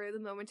loose for the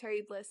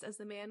momentary bliss as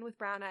the man with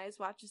brown eyes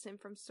watches him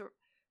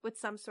with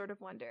some sort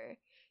of wonder.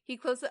 He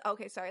closes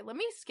okay, sorry, let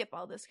me skip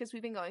all this because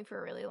we've been going for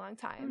a really long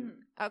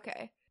time.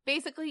 Okay.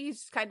 Basically, he's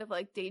just kind of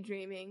like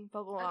daydreaming,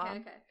 blah, blah, blah.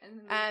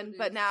 Okay.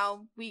 But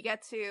now he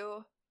gets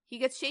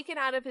shaken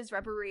out of his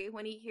reverie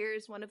when he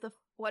hears one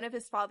of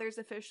his father's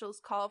officials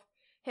call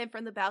him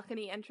from the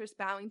balcony entrance,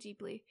 bowing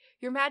deeply.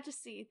 Your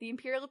Majesty, the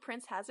Imperial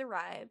Prince has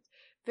arrived.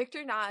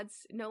 Victor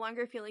nods, no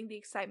longer feeling the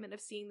excitement of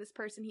seeing this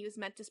person he was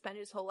meant to spend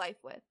his whole life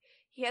with.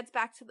 He heads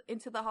back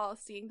into the hall,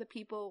 seeing the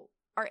people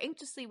are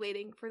anxiously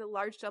waiting for the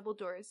large double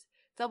doors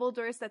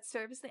that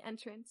serve as the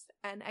entrance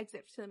and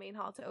exit to the main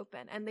hall to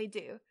open, and they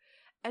do.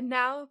 And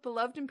now,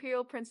 beloved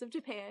Imperial Prince of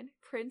Japan,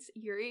 Prince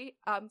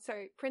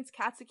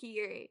Katsuki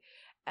Yuri.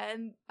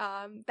 And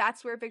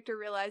that's where Victor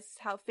realizes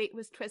how fate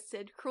was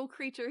twisted. Cruel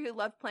creature who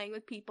loved playing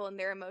with people and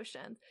their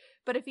emotions.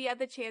 But if he had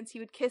the chance, he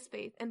would kiss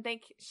Faith and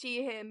thank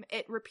him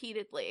it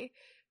repeatedly,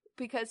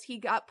 because he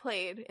got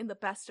played in the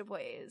best of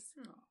ways.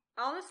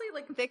 Honestly,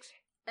 like Victor,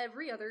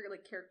 every other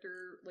like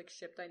character like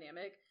ship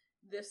dynamic,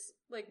 this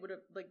like would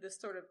have like this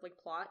sort of like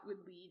plot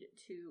would lead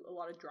to a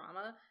lot of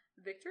drama.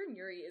 Victor and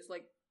Yuri is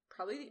like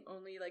probably the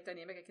only like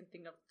dynamic I can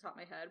think of off the top of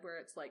my head where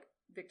it's like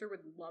Victor would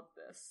love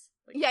this.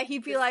 Like, yeah,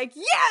 he'd be like,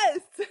 yes!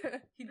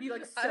 He'd be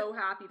like so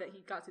happy that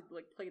he got to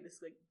like play this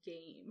like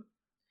game.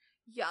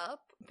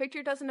 Yup.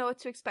 Victor doesn't know what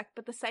to expect,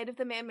 but the sight of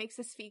the man makes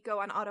his feet go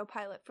on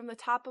autopilot. From the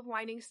top of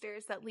winding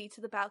stairs that lead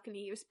to the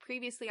balcony, he was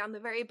previously on the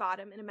very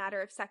bottom in a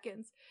matter of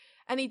seconds,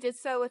 and he did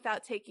so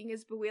without taking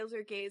his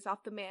bewildered gaze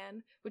off the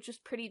man, which was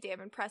pretty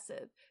damn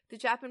impressive. The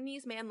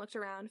Japanese man looked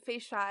around,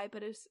 face shy,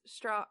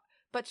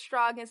 but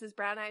strong as his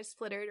brown eyes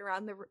flittered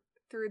around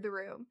through the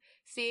room,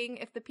 seeing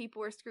if the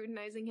people were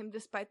scrutinizing him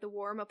despite the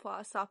warm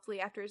applause softly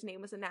after his name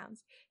was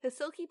announced. His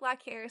silky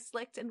black hair,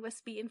 slicked and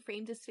wispy and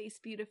framed his face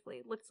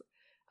beautifully, looks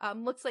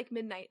like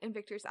midnight in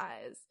Victor's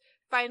eyes.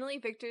 Finally,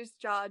 Victor's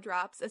jaw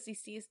drops as he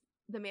sees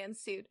the man's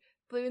suit.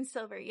 Blue and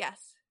silver,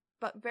 yes,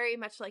 but very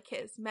much like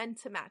his,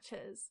 meant to match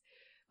his.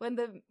 When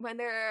they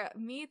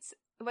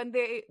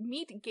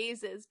meet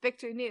gazes,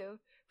 Victor knew.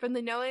 From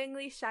the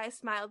knowingly shy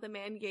smile the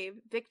man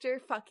gave, Victor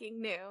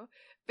fucking knew.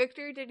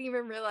 Victor didn't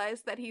even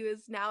realize that he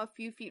was now a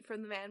few feet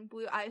from the man,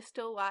 blue eyes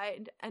still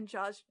wide and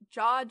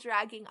jaw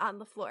dragging on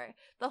the floor.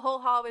 The whole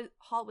hall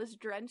was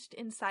drenched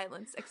in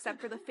silence, except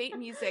for the faint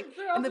music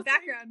in the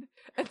background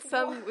and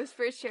some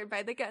whispers shared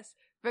by the guests.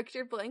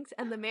 Victor blinked,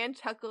 and the man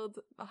chuckled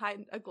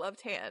behind a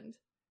gloved hand.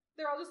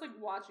 They're all just like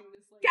watching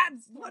this. Like,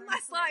 Gabs, one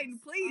last line,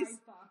 please.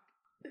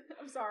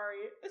 I'm sorry.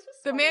 It's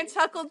just the man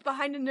chuckled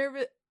behind a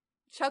nervous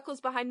chuckle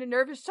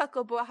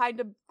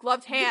behind a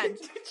gloved hand.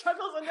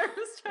 Chuckles a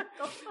nervous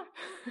chuckle.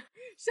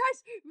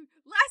 Shush!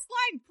 Last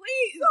line,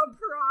 please!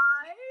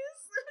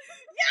 Surprise!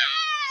 Yeah!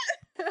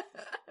 I'm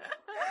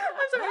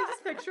sorry, I'm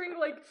just picturing,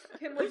 like,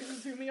 him, like,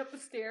 zooming up the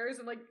stairs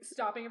and, like,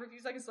 stopping every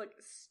few seconds to, like,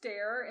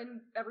 stare,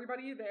 and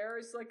everybody there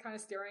is, like, kind of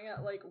staring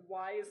at, like,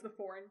 why is the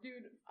foreign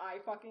dude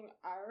fucking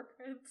our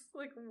prince?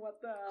 Like, what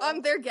the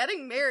hell? They're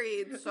getting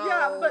married, so...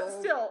 Yeah, but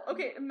still,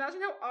 okay, imagine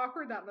how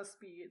awkward that must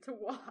be to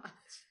watch.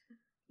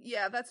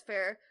 Yeah, that's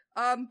fair.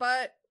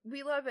 But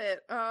we love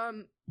it.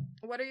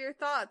 What are your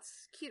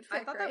thoughts? Cute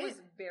fic, I thought right? that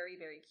was very,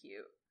 very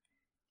cute.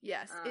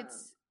 Yes,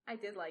 I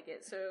did like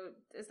it. So,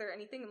 is there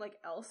anything like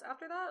else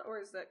after that, or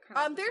is that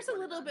kind of there's a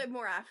little bit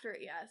more after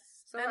it, yes.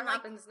 So and what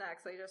happens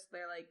next? They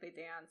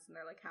dance and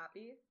they're like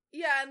happy.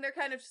 Yeah, and they're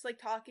kind of just like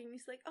talking.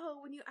 He's like, "Oh,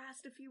 when you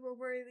asked if you were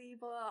worthy,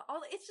 blah."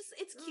 All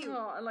it's cute.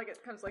 Oh, and like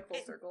it comes like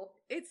full circle.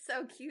 It's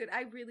so cute.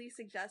 I really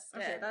suggest it.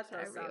 Okay, that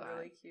does sound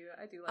really cute.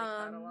 I do like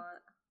that a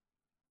lot.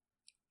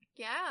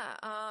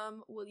 Yeah.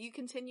 Will you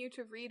continue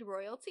to read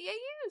royalty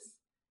AUs?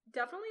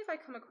 Definitely, if I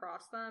come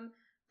across them.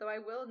 Though I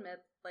will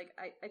admit, like,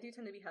 I do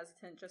tend to be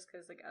hesitant just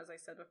because, like, as I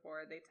said before,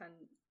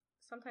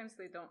 sometimes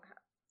they don't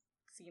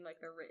seem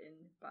like they're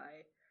written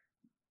by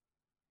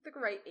the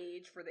right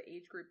age for the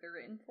age group they're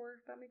written for,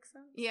 if that makes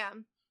sense. Yeah.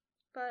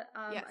 But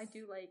yes. I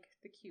do like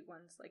the cute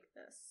ones like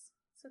this.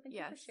 So thank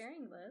you for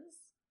sharing,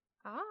 Liz.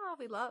 Ah,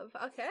 we love.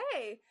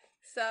 Okay.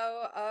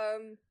 So,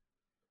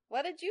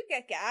 what did you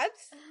get,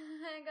 Gabs?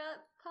 I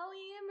got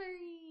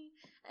polyamory.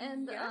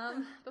 And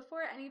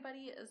before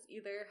anybody is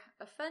either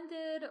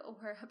offended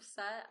or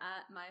upset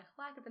at my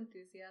lack of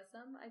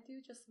enthusiasm, I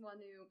do just want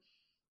to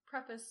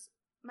preface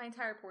my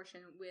entire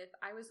portion with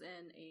I was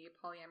in a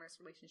polyamorous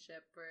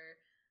relationship for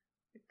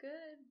a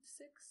good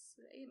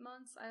 6-8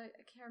 months. I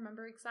can't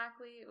remember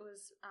exactly. It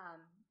was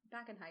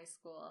back in high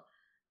school,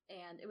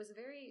 and it was a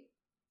very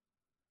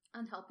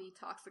unhealthy,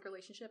 toxic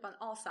relationship on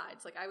all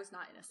sides. Like, I was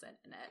not innocent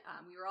in it.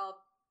 We were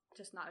all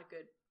just not a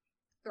good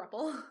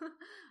throuple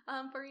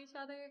for each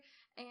other,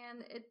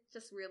 and it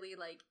just really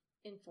like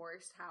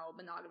enforced how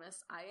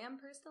monogamous I am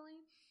personally.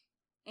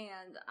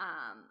 And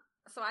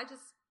so I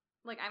just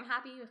like, I'm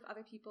happy if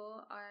other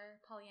people are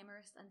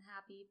polyamorous and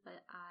happy,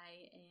 but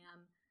I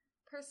am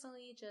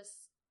personally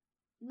just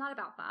not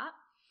about that.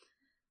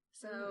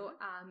 So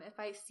if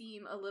I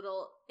seem a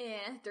little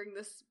during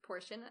this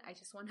portion, I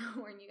just want to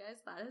warn you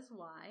guys that is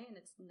why, and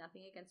it's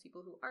nothing against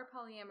people who are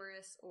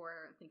polyamorous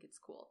or think it's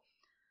cool.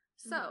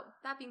 So,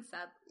 that being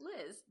said,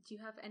 Liz, do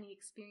you have any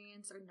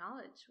experience or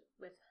knowledge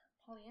with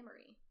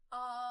polyamory?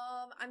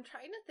 I'm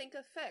trying to think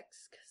of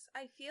fics, because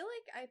I feel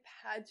like I've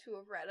had to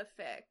have read a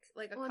fic,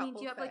 like a couple. I mean,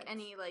 do you have like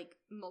any like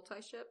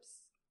multi-ships,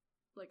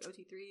 like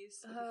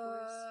OT3s,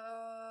 OT4s?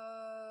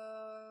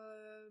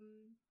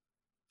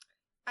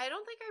 I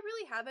don't think I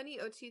really have any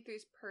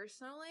OT3s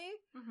personally,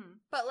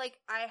 but like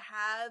I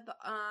have.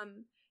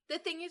 The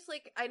thing is,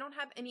 like, I don't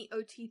have any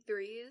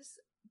OT3s.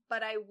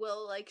 But I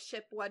will, like,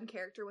 ship one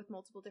character with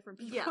multiple different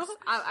people. Yes,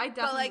 I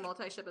definitely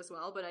multi-ship as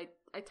well, but I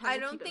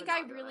tend to keep it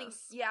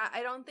monogamous.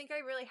 I don't think I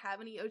really have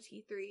any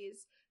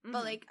OT3s.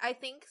 But, like, I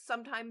think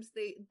sometimes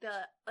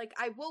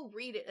I will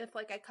read it if,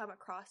 like, I come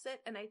across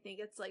it, and I think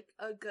it's, like,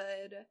 a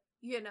good,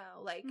 you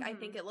know, like, I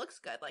think it looks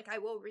good. Like, I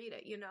will read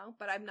it, you know,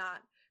 but I'm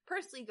not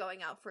personally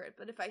going out for it.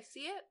 But if I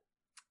see it,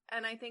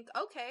 and I think,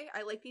 okay,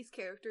 I like these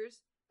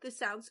characters, this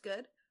sounds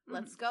good,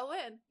 let's go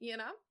in, you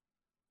know?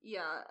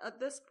 Yeah, at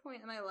this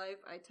point in my life,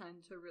 I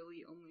tend to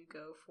really only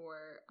go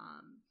for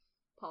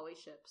poly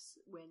ships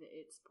when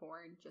it's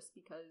porn, just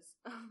because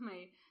of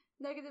my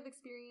negative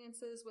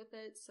experiences with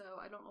it, so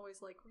I don't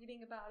always like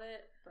reading about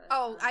it. But,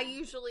 I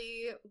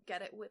usually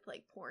get it with,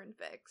 like, porn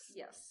fics.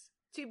 Yes.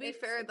 To be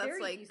fair, that's,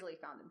 very like, easily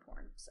found in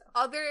porn, so.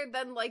 Other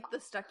than, like, the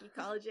Stucky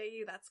College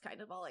AU, that's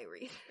kind of all I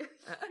read.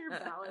 You're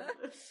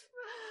valid.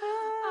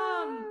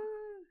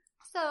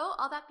 So,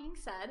 all that being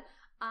said,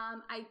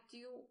 I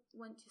do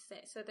want to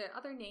say, so the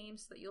other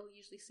names that you'll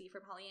usually see for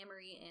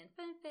polyamory and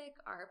fanfic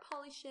are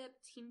polyship,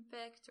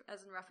 teamfic,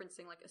 as in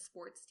referencing like a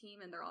sports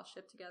team and they're all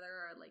shipped together,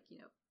 or like, you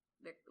know,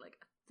 they're like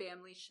a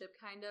family ship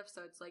kind of.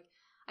 So it's like,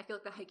 I feel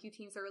like the Haikyuu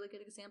teams are a really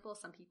good example.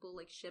 Some people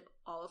like ship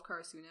all of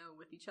Karasuno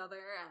with each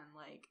other and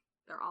like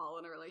they're all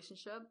in a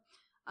relationship.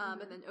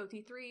 And then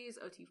OT3s,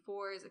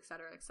 OT4s,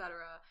 etc.,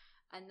 etc.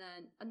 And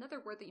then another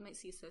word that you might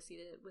see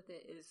associated with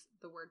it is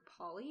the word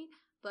poly.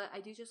 But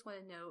I do just want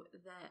to note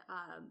that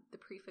the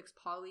prefix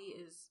poly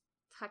is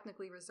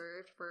technically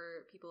reserved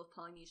for people of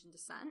Polynesian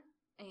descent.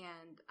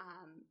 And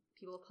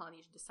people of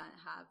Polynesian descent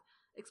have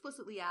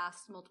explicitly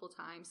asked multiple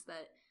times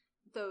that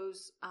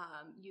those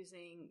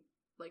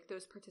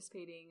those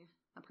participating,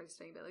 not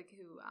participating, but like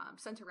who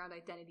center around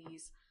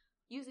identities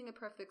using a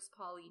prefix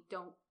poly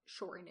don't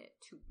shorten it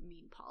to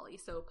mean poly.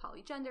 So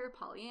polygender,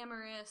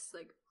 polyamorous,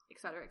 like, et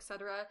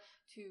cetera,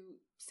 to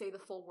say the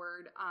full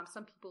word.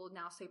 Some people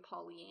now say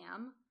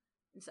polyam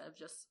instead of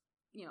just,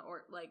 you know,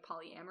 or like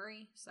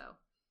polyamory. So,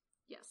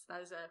 yes,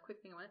 that is a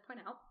quick thing I want to point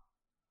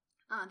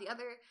out. The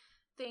other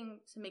thing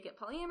to make it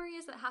polyamory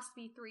is that it has to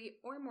be 3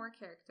 or more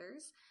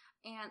characters.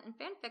 And in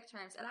fanfic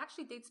terms, it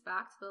actually dates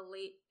back to the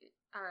late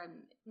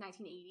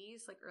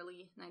 1980s, like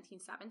early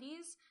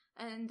 1970s.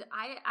 And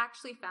I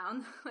actually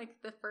found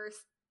like the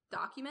first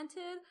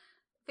documented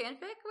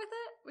fanfic with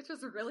it, which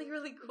was really,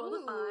 really cool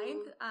to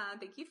find.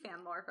 Thank you,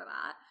 Fanlore, for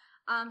that.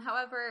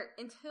 However,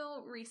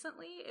 until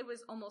recently, it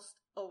was almost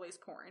always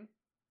porn.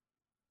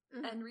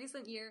 In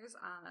recent years,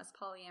 as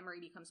polyamory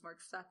becomes more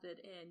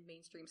accepted in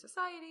mainstream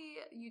society,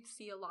 you'd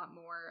see a lot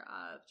more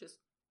of just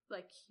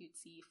like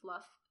cutesy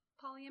fluff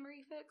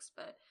polyamory fics,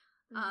 but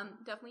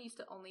definitely used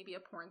to only be a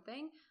porn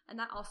thing. And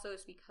that also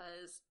is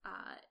because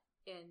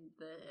in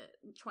the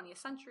 20th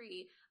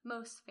century,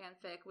 most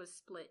fanfic was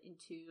split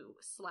into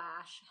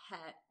slash,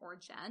 het, or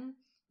gen,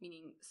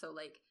 meaning, so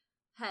like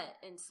het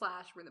and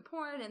slash were the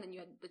porn, and then you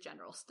had the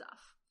general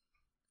stuff.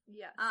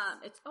 Yes.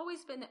 It's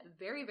always been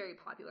very, very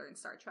popular in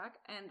Star Trek,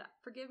 and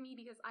forgive me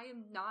because I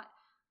am not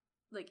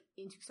like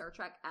into Star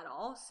Trek at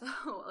all, so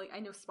like I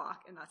know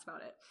Spock and that's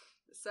about it.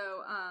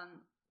 So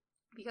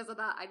because of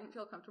that, I didn't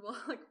feel comfortable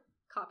like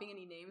copying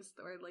any names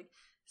or like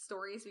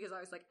stories, because I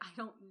was like, I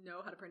don't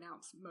know how to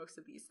pronounce most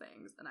of these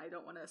things and I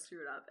don't want to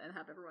screw it up and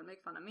have everyone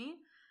make fun of me.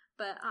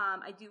 But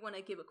I do want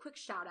to give a quick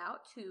shout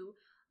out to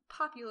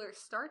popular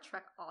Star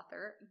Trek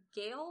author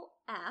Gail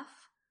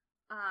F.,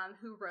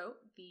 who wrote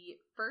the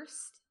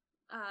first,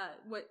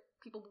 what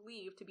people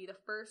believe to be the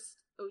first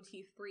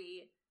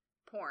OT3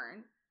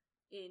 porn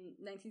in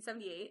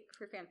 1978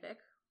 for fanfic.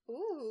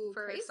 Ooh,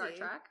 for crazy. Star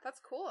Trek. That's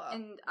cool.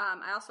 And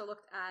I also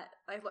looked at,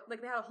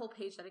 like they had a whole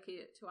page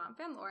dedicated to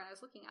fan lore, and I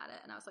was looking at it,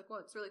 and I was like, well,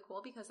 it's really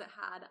cool because it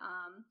had,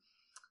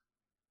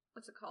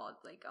 what's it called?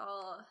 Like,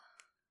 I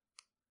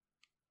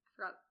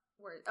forgot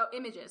word. Oh,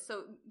 images.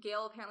 So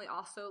Gail apparently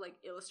also like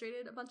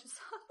illustrated a bunch of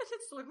stuff, and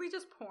it's literally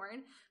just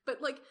porn,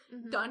 but like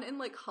done in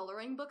like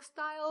coloring book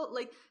style.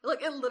 Like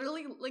it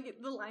literally, like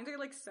the lines are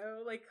like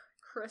so like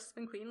crisp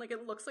and clean. Like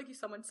it looks like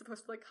someone's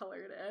supposed to like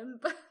color it in,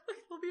 but like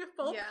there'll be a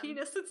full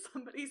penis in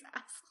somebody's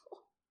asshole.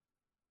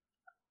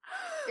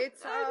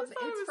 It's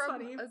from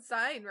funny. a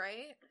Zine,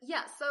 right?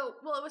 Yeah, so,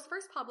 well, it was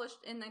first published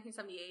in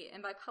 1978,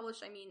 and by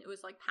published, I mean it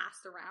was, like,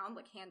 passed around,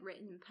 like,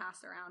 handwritten and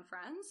passed around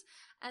friends,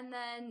 and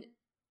then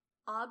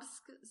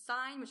Obsc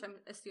Zine, which I'm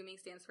assuming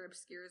stands for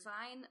Obscure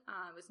Zine,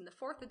 was in the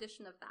 4th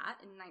edition of that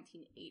in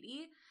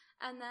 1980,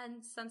 and then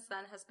since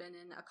then has been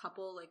in a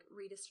couple, like,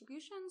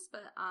 redistributions,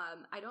 but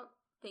I don't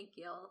think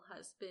Gail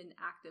has been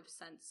active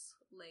since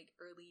like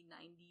early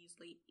 90s,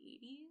 late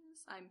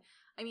 80s.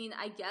 I mean,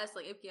 I guess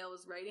like if Gail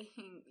was writing,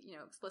 you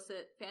know,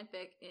 explicit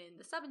fanfic in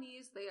the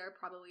 70s, they are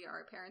probably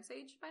our parents'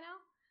 age by now.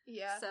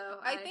 Yeah. So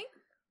I think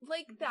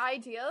like the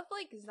idea of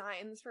like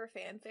Zines for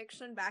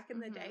fanfiction back in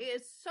the day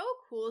is so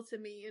cool to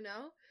me, you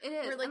know? It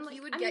is. Where like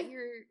you would get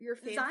your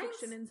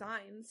fanfiction in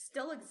Zines.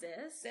 Still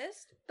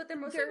exist, but they're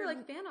mostly for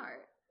like fan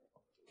art.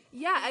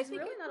 Yeah, I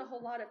think really not a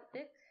whole lot of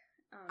fic.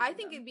 I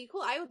think it'd be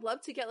cool. I would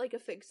love to get like a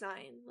fic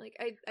Zine. Like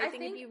I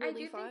think it'd be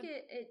really fun. I think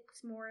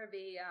it's more of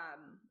a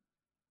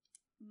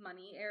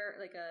money error,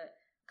 like a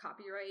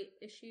copyright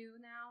issue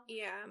now.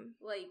 Yeah.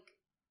 Like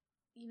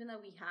even though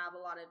we have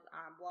a lot of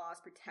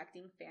laws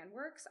protecting fan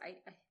works, I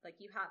like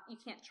you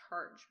can't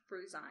charge for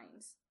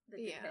Zines that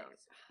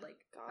depict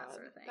like that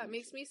sort of thing. That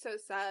makes me so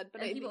sad.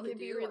 But and I think it'd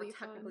be really are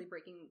technically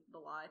breaking the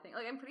law. I think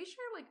like I'm pretty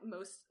sure like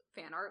most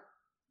fan art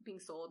being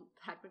sold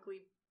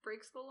technically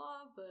breaks the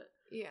law, but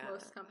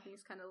most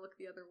companies kind of look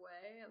the other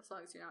way as long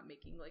as you're not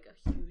making like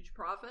a huge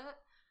profit.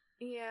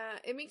 Yeah,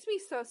 it makes me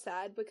so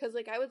sad because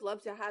like I would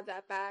love to have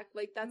that back.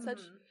 Like that's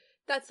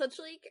such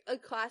like a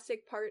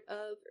classic part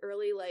of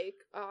early like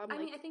I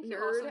mean, I think you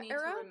also need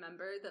to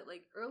remember that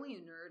like early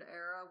nerd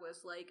era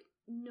was like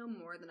no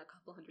more than a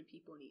couple hundred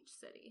people in each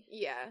city.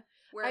 Yeah.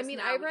 Whereas I mean,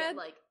 I read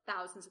like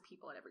thousands of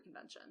people at every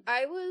convention.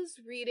 I was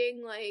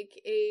reading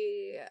like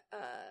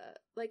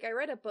I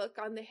read a book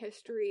on the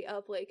history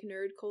of like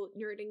nerd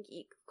and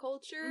geek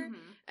culture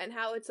and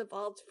how it's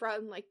evolved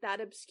from like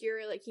that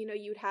obscure, like, you know,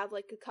 you'd have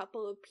like a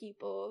couple of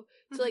people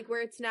to like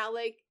where it's now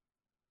like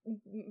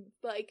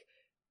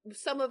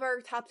some of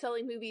our top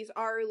selling movies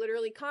are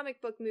literally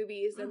comic book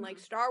movies and like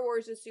Star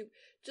Wars is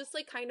just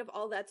like kind of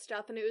all that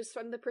stuff. And it was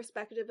from the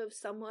perspective of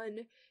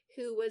someone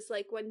who was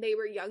like, when they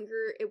were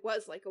younger, it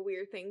was like a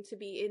weird thing to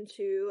be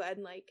into.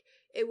 And like,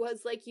 it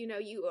was like, you know,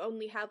 you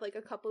only have like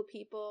a couple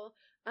people.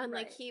 And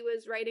like he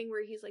was writing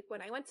where he's like,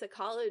 when I went to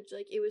college,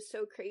 like it was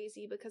so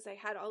crazy because I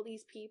had all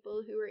these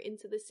people who were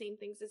into the same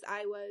things as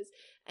I was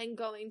and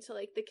going to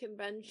like the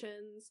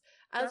conventions,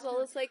 as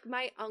well as like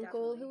my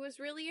uncle who was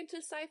really into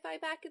sci-fi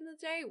back in the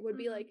day would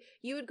be like,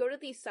 you would go to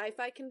these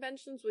sci-fi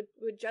conventions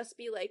would just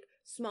be like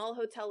small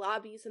hotel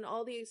lobbies and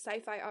all these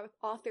sci-fi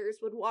authors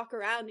would walk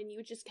around and you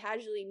would just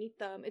casually meet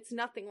them. It's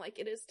nothing like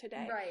it is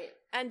today. Right.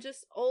 And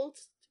just old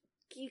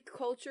geek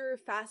culture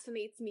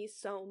fascinates me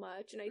so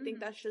much, and I think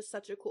that's just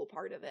such a cool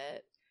part of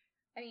it.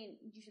 I mean,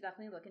 you should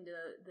definitely look into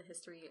the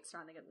history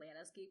surrounding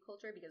Atlanta's geek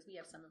culture because we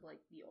have some of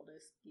like the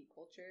oldest geek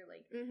culture.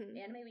 Like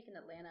Anime Week in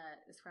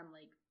Atlanta is from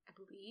like I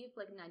believe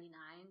like 99,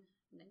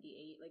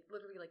 98, like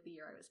literally like the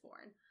year I was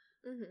born.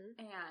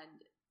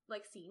 And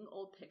like seeing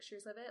old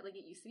pictures of it, like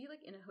it used to be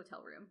like in a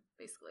hotel room,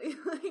 basically.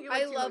 Like,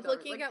 I love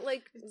looking at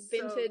like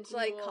vintage so cool.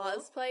 like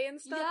cosplay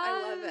and stuff. Yes!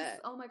 I love it.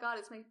 Oh my god,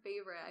 it's my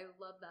favorite. I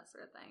love that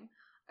sort of thing.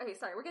 Okay,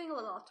 sorry, we're getting a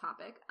little off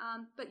topic.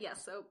 But yeah,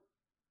 so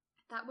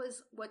that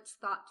was what's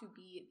thought to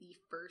be the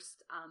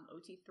first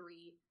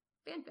OT3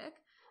 fanfic,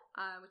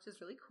 which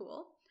is really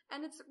cool.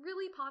 And it's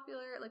really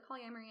popular, like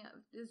polyamory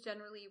is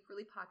generally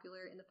really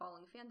popular in the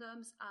following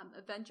fandoms.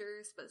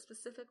 Avengers, but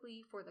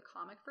specifically for the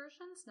comic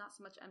versions, not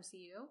so much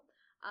MCU.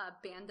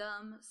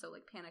 Bandom, so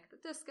like Panic at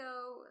the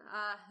Disco,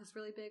 is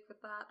really big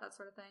with that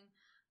sort of thing.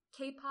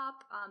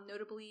 K-pop,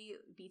 notably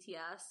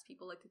BTS.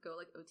 People like to go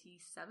like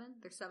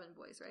OT7. They're 7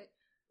 boys, right?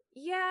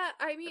 Yeah,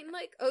 I mean,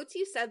 like,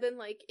 OT7,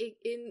 like,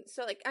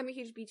 so, like, I'm a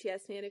huge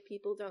BTS fan if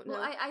people don't know.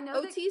 Well, I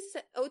know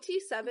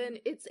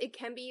OT7, it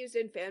can be used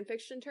in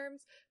fanfiction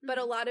terms, but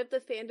a lot of the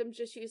fandoms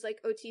just use,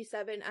 like,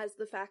 OT7 as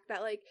the fact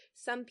that, like,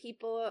 some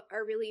people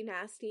are really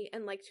nasty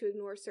and like to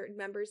ignore certain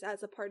members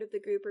as a part of the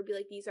group or be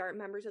like, these aren't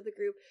members of the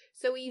group.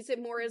 So we use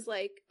it more as,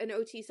 like, an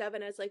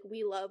OT7 as, like,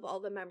 we love all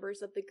the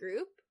members of the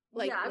group.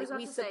 Like, yeah,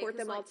 we support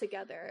them all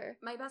together.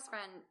 My best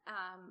friend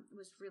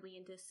was really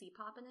into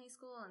C-pop in high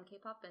school and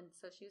K-pop, and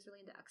so she was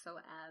really into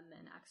EXO-M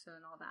and EXO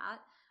and all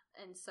that.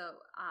 And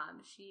so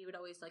she would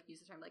always like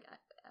use the term like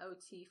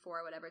OT4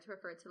 or whatever to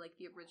refer to like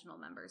the original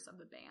members of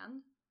the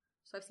band.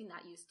 So I've seen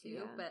that used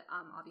too, but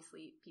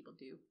obviously people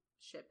do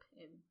ship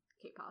in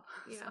K-pop.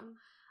 Yeah. So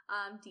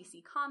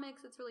DC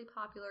Comics, it's really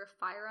popular.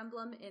 Fire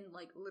Emblem, in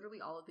like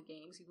literally all of the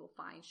games you will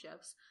find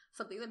ships.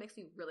 Something that makes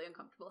me really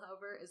uncomfortable,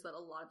 however, is that a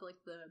lot of like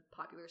the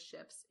popular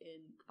ships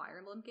in Fire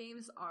Emblem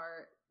games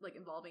are like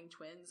involving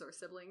twins or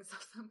siblings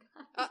of some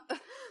kind.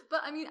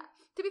 But I mean,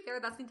 to be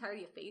fair, that's the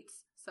entirety of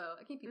Fates, so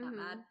I can't be that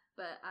mad.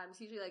 But it's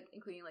usually like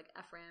including like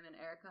Ephraim and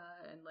Erica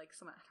and like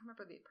someone, I don't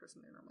remember the person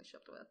they're normally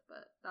shipped with,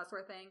 but that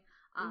sort of thing.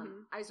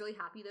 I was really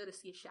happy though to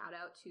see a shout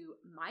out to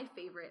my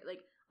favorite,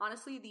 like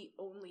honestly the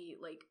only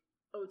like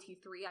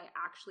OT3 I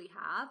actually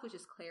have, which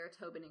is Claire,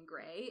 Tobin, and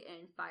Gray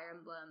in Fire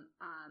Emblem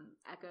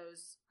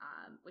Echoes,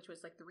 which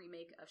was like the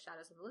remake of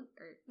Shadows of Valencia,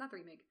 or not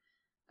the remake,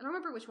 I don't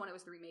remember which one it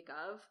was the remake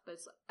of, but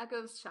it's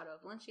Echoes, Shadow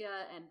of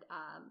Valencia, and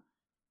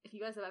if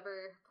you guys have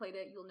ever played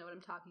it, you'll know what I'm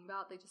talking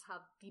about. They just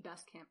have the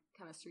best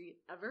chemistry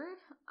ever,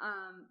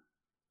 and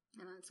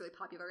then it's really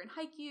popular in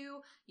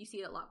Haikyuu. You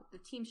see it a lot with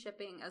the team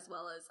shipping, as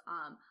well as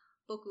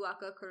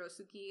Bokuaka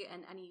Kurosuki,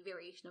 and any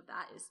variation of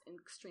that is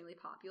extremely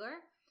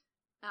popular.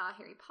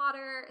 Harry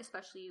Potter,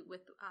 especially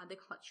with they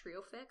call it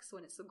trio fics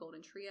when it's the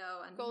Golden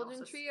Trio, and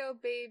Golden Trio,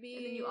 baby.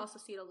 And then you also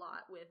see it a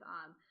lot with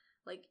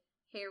like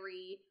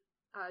Harry,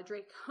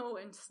 Draco,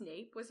 and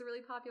Snape was a really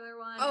popular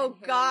one. Oh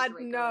and God,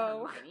 Draco,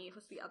 no! And Hermione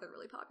was the other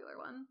really popular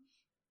one.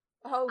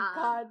 Oh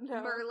God,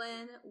 no!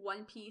 Merlin,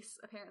 One Piece.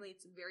 Apparently,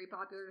 it's very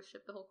popular to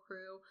ship the whole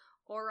crew.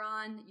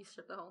 Auron, you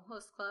ship the whole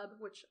host club,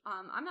 which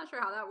I'm not sure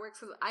how that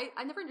works because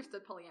I never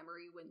understood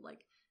polyamory when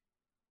like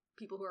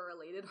people who are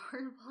related are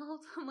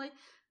involved. I'm like,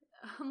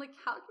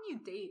 how can you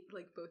date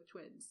like both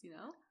twins? You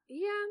know?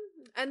 Yeah,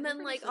 and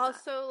then like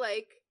also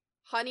like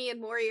Honey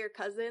and Mori are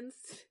cousins.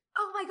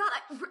 Oh my God,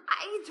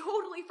 I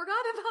totally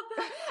forgot about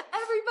that.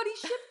 Everybody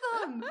ship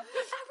them.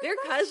 They're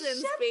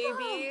cousins,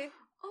 baby. Them.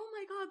 Oh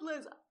my God,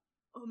 Liz.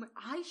 Oh my,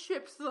 I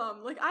shipped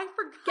them. Like I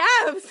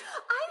forgot. Gabs.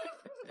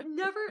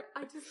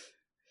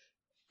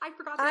 I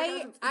forgot.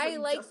 I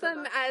like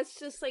them as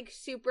just like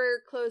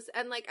super close,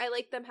 and like I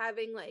like them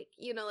having like,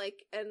 you know,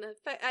 like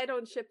I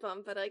don't ship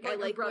them, but like I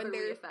like when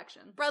they're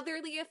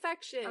brotherly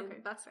affection. Okay,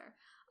 that's fair.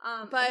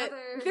 But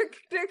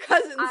they're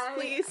cousins,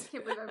 please. I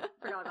can't believe I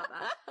forgot about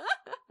that.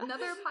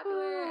 Another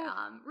popular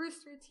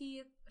Rooster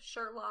Teeth,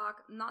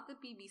 Sherlock, not the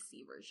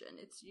BBC version.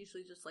 It's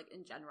usually just like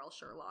in general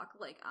Sherlock.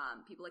 Like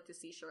people like to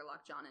see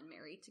Sherlock, John, and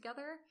Mary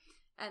together.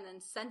 And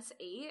then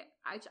Sense8,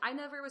 I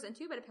never was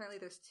into, but apparently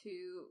there's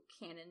 2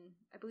 canon,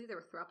 I believe there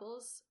were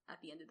thruples at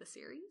the end of the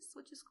series,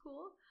 which is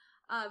cool.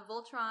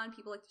 Voltron,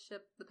 people like to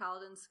ship the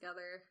paladins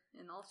together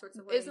in all sorts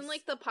of ways. Isn't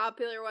like the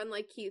popular one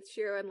like Keith,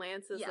 Shiro, and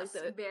Lance is yes,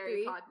 like the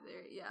very 3?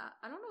 Popular, yeah.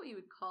 I don't know what you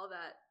would call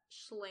that.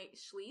 Schleith?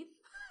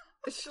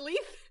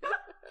 Schleith?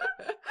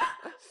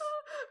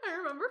 I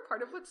remember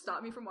part of what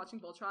stopped me from watching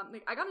Voltron,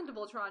 like I got into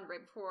Voltron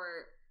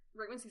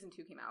right when season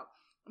 2 came out.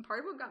 And part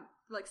of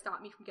what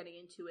stopped me from getting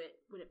into it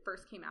when it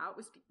first came out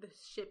was the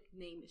ship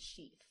named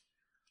Sheath.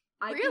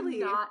 I really?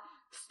 did not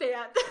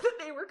stand that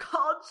they were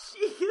called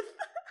Sheath.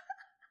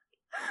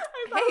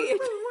 I thought it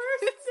was the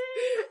worst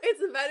thing.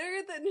 It's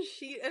better than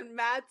Sheet and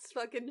Matt's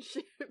fucking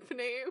ship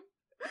name.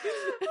 True,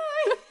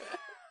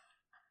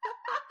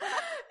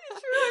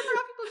 I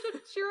forgot people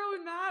shipped Shiro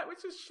and Matt,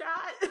 which was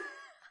Shat.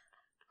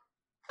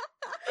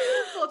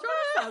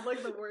 Voltron sounds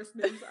like the worst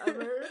names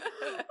ever.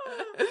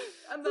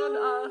 And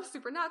then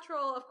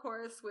Supernatural, of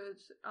course,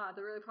 which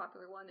the really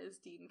popular one is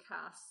Dean,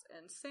 Cass,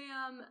 and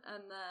Sam.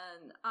 And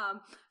then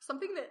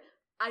something that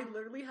I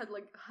literally had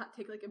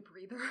take a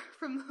breather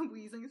from the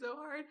wheezing so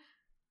hard.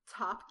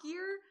 Top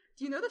Gear.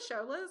 Do you know the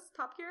show, Liz?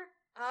 Top Gear?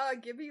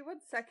 Give me 1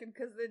 second,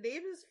 because the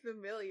name is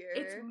familiar.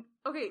 It's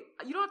okay.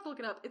 You don't have to look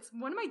it up. It's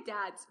one of my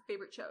dad's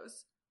favorite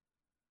shows.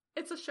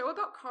 It's a show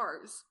about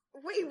cars.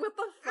 Wait, what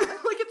the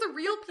fuck? Like it's a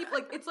real people.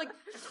 Like it's like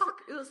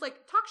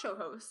talk show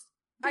hosts.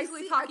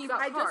 Basically talking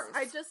about cars.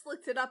 I just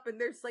looked it up, and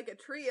there's like a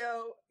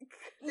trio.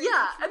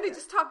 And they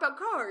just talk about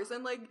cars,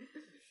 and like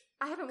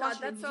I haven't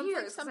watched it in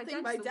years. Like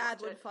something my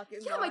dad would fucking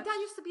watch. My dad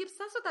used to be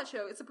obsessed with that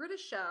show. It's a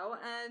British show,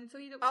 and so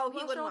he would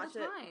watch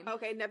it.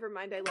 Okay, never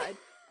mind. I lied.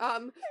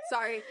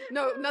 Sorry.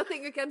 No,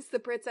 nothing against the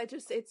Brits.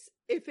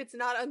 If it's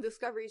not on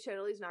Discovery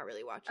Channel, he's not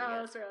really watching it.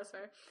 That's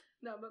fair.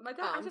 No, but my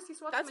dad. I just used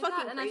to watch that's my dad,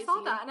 fucking and crazy. I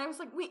saw that, and I was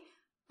like, wait.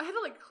 I had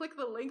to click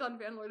the link on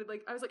Vanlord, and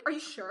I was like, are you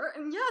sure?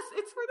 And yes,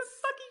 it's for the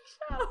fucking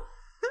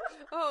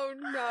show. Oh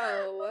no.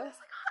 I was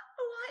like,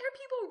 why are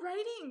people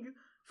writing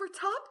for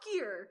Top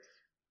Gear?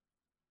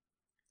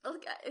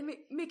 Like,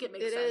 make it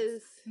make sense. It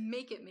is.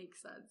 Make it make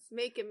sense.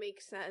 Make it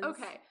make sense.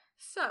 Okay,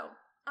 so,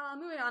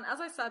 moving on, as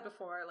I said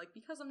before, like,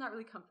 because I'm not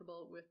really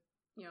comfortable with,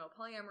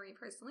 polyamory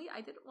personally,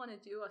 I didn't want to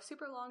do a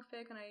super long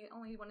fic, and I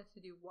only wanted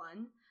to do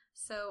one.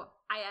 So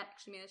I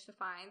actually managed to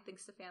find,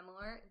 thanks to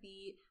Fanlore,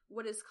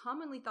 what is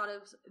commonly thought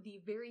of as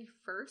the very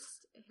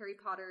first Harry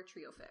Potter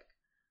trio fic.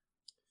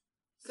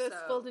 So it's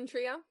Golden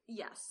Trio?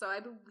 Yes. So I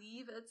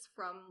believe it's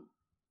from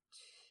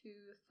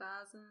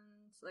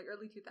 2000s, like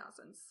early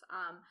 2000s.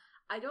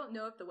 I don't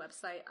know if the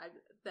website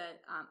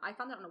I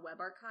found that on a web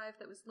archive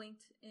that was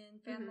linked in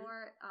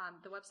Fanlore.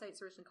 The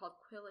website's originally called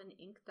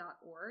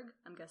quillandink.org.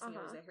 I'm guessing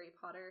it was a Harry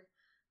Potter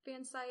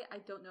fan site. I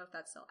don't know if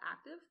that's still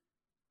active.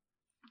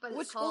 But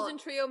which Golden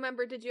Trio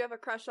member did you have a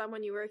crush on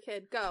when you were a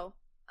kid? Go.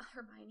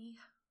 Hermione.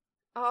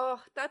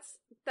 Oh, that's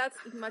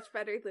much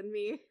better than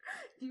me.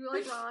 Do you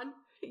like Ron?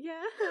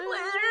 Yeah.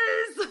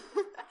 Liz!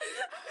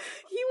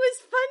 He was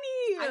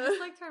funny. I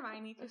just liked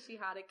Hermione because she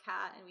had a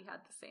cat and we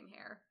had the same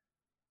hair.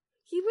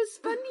 He was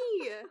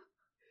funny.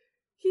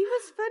 He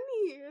was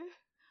funny.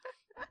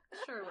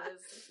 Sure,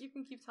 Liz. You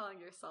can keep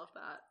telling yourself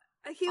that.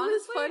 He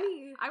honestly, was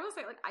funny. I will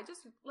say,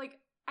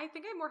 I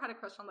think I more had a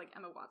crush on,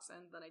 Emma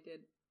Watson than I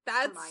did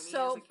That's Hermione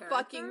so as a character.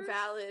 fucking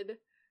valid.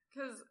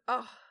 Because,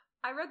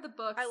 I read the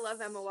books. I love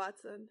Emma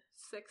Watson.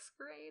 6th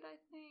grade, I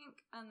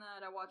think. And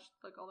then I watched,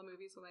 all the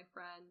movies with my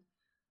friend,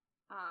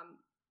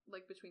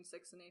 between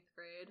 6th and 8th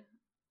grade.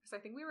 Because I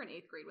think we were in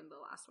 8th grade when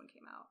the last one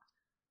came out.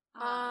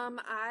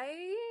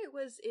 I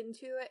was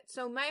into it.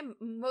 So my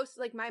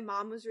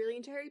mom was really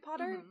into Harry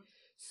Potter. Mm-hmm.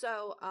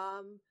 So,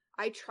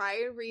 I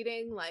tried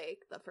reading,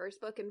 the first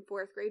book in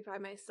 4th grade by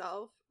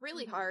myself.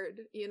 Really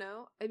hard,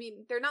 I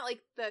mean, they're not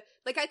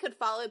I could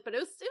follow it, but it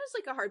was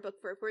a hard book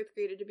for a 4th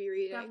grader to be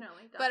reading.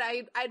 Definitely. But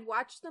I'd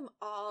watched them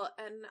all,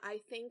 and I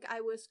think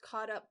I was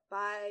caught up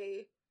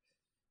by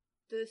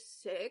the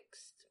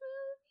 6th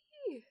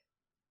movie?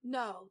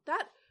 No,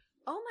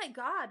 oh my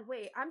god,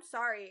 wait, I'm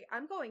sorry.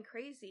 I'm going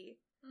crazy.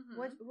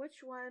 Mm-hmm.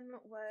 Which one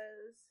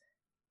was...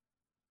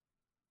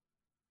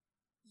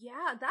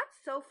 Yeah, that's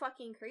so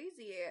fucking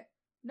crazy.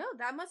 No,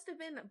 that must have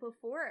been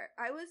before.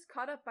 I was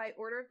caught up by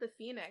Order of the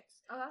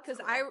Phoenix. Oh, that's because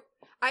cool.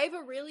 I have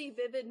a really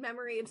vivid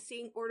memory of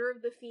seeing Order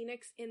of the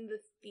Phoenix in the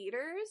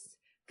theaters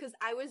because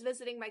I was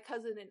visiting my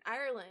cousin in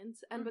Ireland,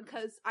 and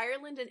because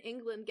Ireland and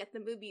England get the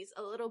movies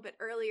a little bit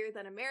earlier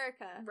than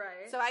America,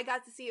 right? So I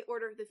got to see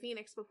Order of the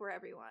Phoenix before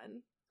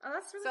everyone. Oh,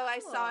 that's really cool. So I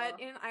saw it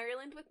in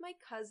Ireland with my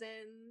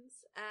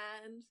cousins,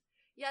 and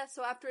yeah,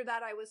 so after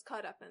that I was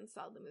caught up and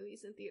saw the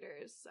movies in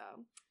theaters, so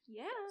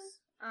yeah.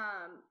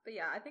 But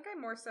yeah, I think I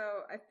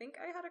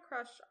had a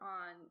crush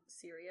on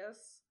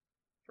Sirius.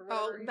 For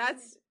reason.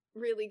 That's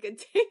really good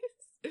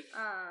taste.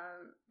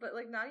 But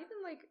not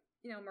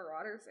even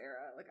Marauders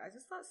era. I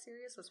just thought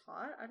Sirius was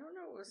hot. I don't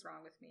know what was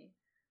wrong with me.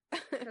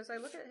 Because I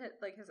look at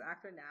his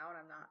actor now and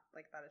I'm not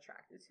that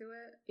attracted to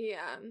it.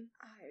 Yeah.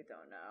 I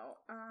don't know.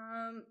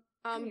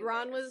 Anyways.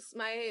 Ron was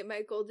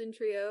my Golden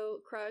Trio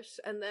crush,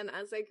 and then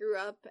as I grew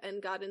up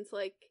and got into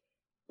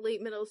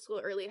late middle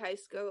school, early high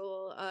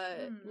school,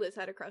 Liz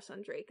had a crush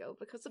on Draco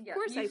because of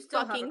course I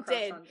fucking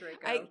did.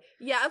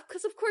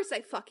 Because of course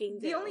I fucking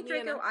did. The only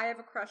Draco I have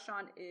a crush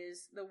on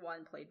is the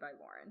one played by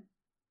Lauren.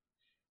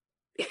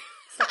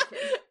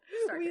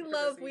 We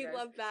love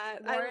that.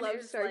 Lauren, I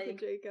love Stark and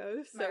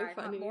Draco. So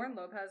funny. Lauren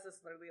Lopez is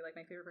literally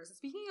my favorite person.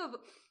 Speaking of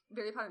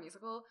Harry Potter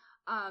musical,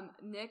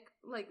 Nick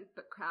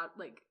the crowd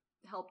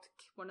helped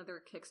one of their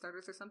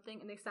Kickstarters or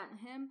something, and they sent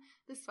him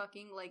this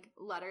fucking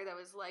letter that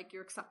was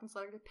your acceptance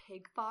letter to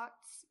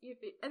Pigbots.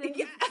 And then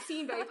you've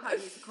seen Harry Potter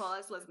musical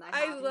as Liz and I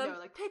have, love...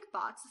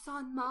 Pigbots is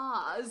on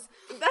Mars.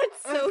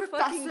 That's so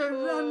fucking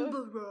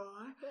Professor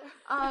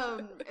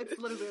cool. It's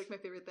literally my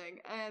favorite thing,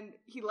 and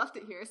he left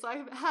it here, so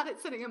I had it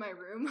sitting in my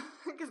room.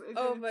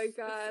 Oh my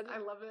god, I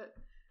love it.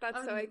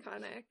 That's so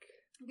iconic.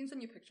 I can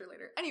send you a picture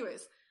later.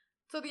 Anyways.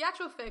 So the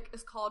actual fic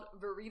is called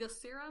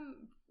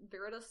Veritaserum,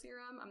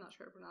 I'm not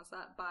sure how to pronounce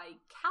that, by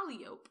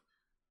Calliope.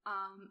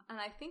 And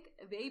I think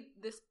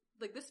this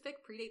fic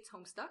predates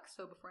Homestuck,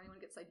 so before anyone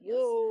gets ideas.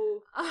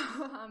 Whoa.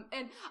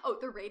 And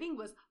the rating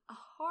was a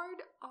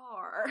hard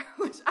R,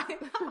 which I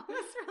thought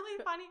was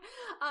really funny.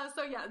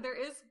 So yeah, there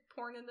is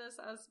porn in this,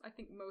 as I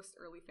think most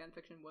early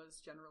fanfiction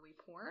was generally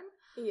porn.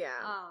 Yeah.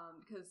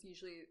 Because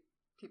usually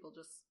people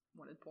just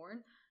wanted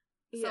porn.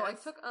 Yes. So I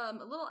took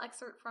a little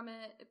excerpt from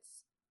it.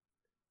 It's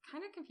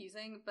kind of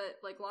confusing,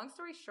 but long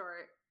story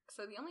short,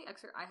 so the only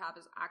excerpt I have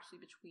is actually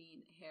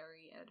between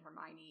Harry and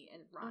Hermione,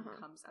 and Ron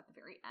comes at the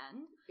very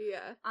end.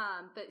 Yeah.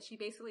 But she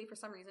basically, for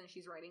some reason,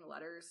 she's writing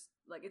letters,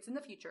 it's in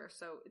the future,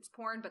 so it's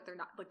porn, but they're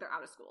not, they're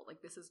out of school,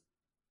 this is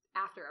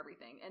after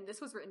everything, and this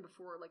was written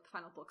before the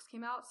final books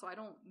came out, so I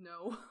don't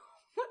know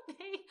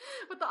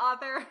what the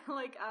author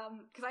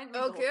because I didn't read the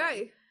whole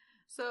thing.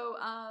 So,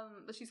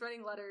 but she's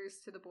writing letters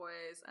to the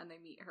boys, and they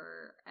meet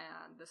her,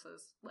 and this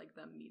is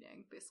them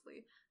meeting,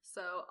 basically.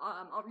 So,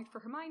 I'll read for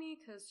Hermione,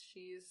 because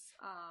she's,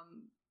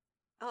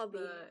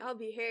 I'll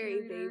be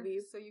Harry, baby.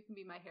 So you can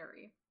be my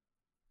Harry.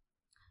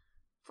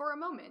 For a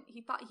moment,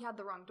 he thought he had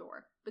the wrong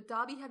door, but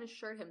Dobby had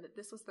assured him that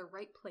this was the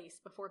right place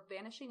before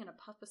vanishing in a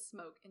puff of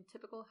smoke in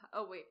typical.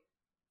 Oh wait,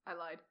 I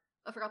lied.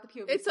 I forgot the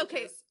POV. It's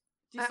okay.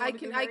 I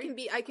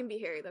can be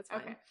Harry. That's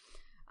fine. Okay.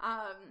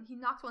 He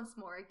knocked once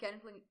more,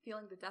 again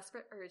feeling the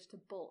desperate urge to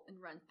bolt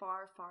and run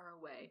far, far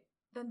away.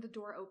 Then the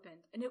door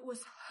opened, and it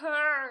was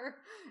her!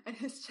 And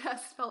his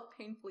chest felt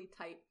painfully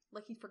tight,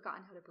 like he'd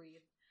forgotten how to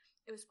breathe.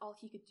 It was all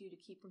he could do to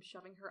keep from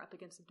shoving her up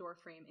against the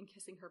doorframe and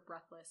kissing her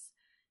breathless.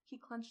 He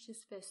clenched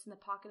his fist in the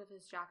pocket of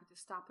his jacket to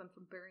stop them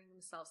from burying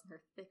themselves in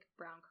her thick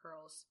brown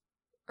curls.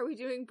 Are we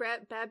doing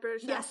bad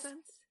British yes.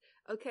 accents?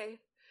 Okay.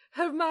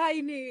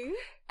 Hermione!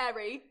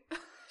 Harry!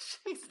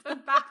 She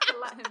stood back to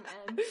let him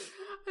in.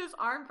 His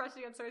arm pressed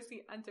against her as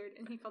he entered,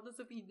 and he felt as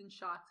if he'd been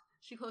shocked.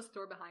 She closed the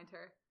door behind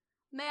her.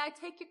 May I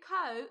take your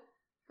coat?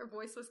 Her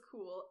voice was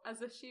cool,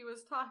 as if she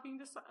was talking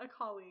to a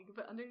colleague,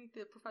 but underneath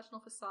the professional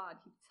facade,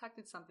 he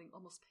detected something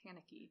almost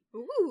panicky.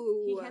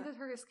 Ooh. He handed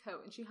her his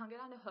coat, and she hung it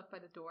on a hook by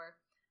the door.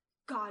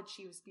 God,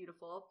 she was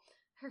beautiful.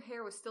 Her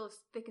hair was still as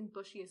thick and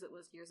bushy as it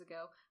was years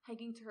ago,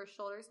 hanging to her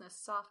shoulders in a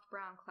soft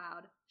brown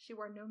cloud. She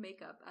wore no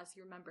makeup, as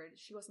he remembered.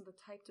 She wasn't the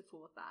type to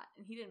fool with that,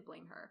 and he didn't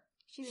blame her.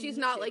 She's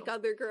not like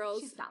other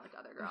girls. She's not like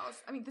other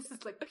girls. I mean, this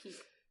is like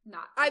peak,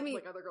 not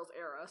like other girls'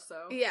 era,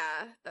 so.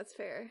 Yeah, that's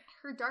fair.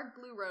 Her dark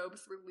blue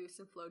robes were loose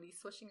and floaty,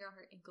 swishing around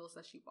her ankles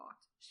as she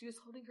walked. She was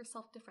holding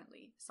herself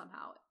differently,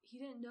 somehow. He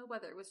didn't know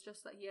whether it was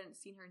just that he hadn't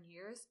seen her in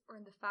years, or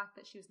in the fact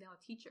that she was now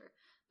a teacher,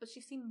 but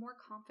she seemed more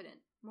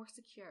confident, more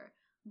secure,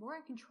 more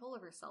in control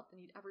of herself than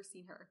he'd ever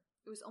seen her.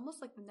 It was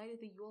almost like the night of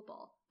the Yule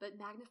Ball, but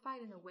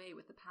magnified in a way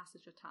with the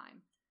passage of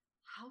time.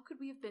 How could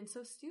we have been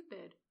so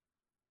stupid?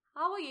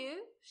 How are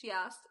you? She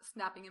asked,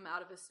 snapping him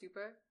out of his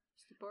stupor.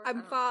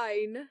 I'm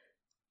fine.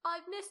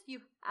 I've missed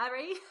you,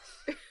 Harry.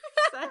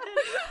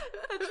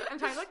 I'm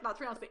trying to not to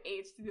pronounce the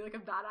H to do a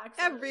bad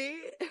accent.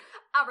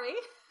 Harry.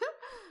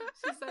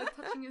 She said,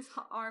 touching his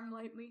arm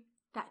lightly.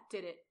 That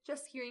did it.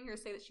 Just hearing her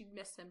say that she'd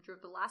missed him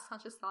drove the last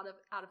conscious thought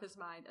out of his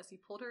mind as he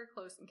pulled her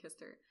close and kissed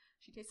her.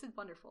 She tasted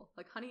wonderful,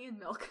 like honey and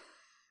milk.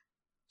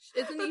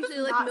 Isn't it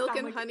usually milk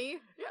and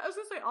honey? Yeah, I was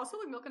gonna say, also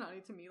milk and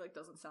honey to me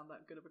doesn't sound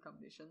that good of a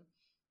combination.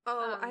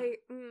 Oh,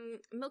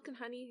 milk and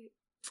honey.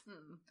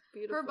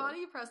 Beautiful. Her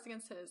body pressed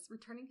against his,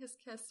 returning his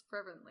kiss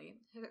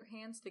fervently, her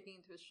hands sticking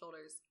into his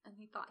shoulders, and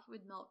he thought he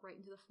would melt right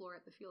into the floor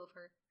at the feel of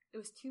her. It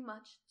was too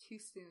much, too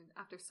soon,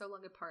 after so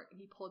long apart, and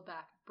he pulled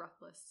back,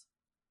 breathless.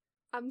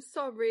 I'm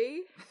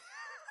sorry.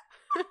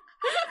 I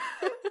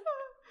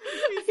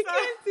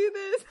can't do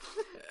this.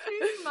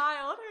 She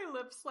smiled, her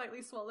lips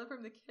slightly swollen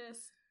from the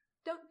kiss.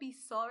 Don't be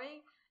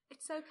sorry.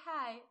 It's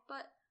okay,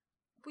 but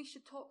we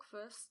should talk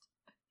first.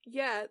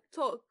 Yeah,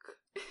 talk.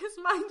 His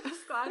mind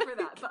was glad for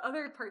that, but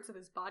other parts of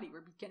his body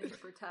were beginning to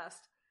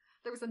protest.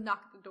 There was a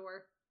knock at the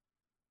door.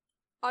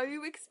 Are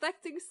you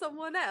expecting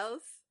someone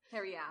else?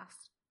 Harry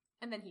asked.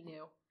 And then he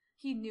knew.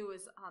 He knew it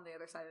was on the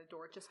other side of the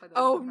door just by the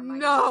look on her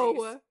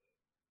face.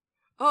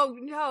 Oh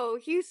no,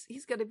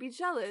 he's gonna be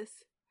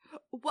jealous.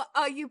 What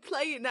are you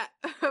playing at,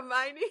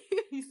 Hermione?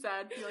 He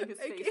said, feeling his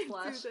face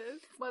flush.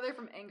 Whether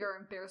from anger or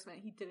embarrassment,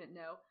 he didn't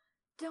know.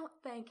 Don't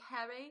think,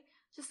 Harry.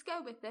 Just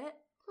go with it,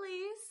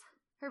 please.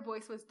 Her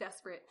voice was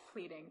desperate,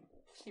 pleading.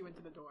 She went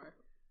to the door.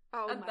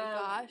 Oh my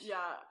gosh.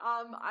 Yeah,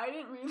 I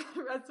didn't read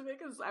the rest of it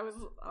because I was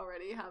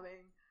already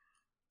having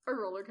a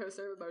roller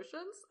coaster of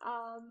emotions.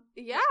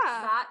 Yeah.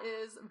 That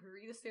is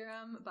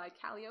Veritaserum by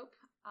Calliope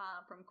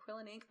from Quill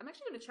and Ink. I'm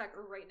actually going to check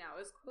right now.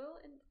 Is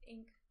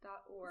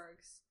quillandink.org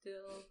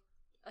still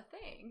a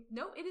thing?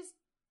 No, it is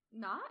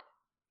not.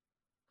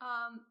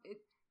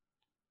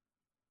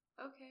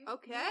 Okay.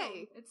 Okay.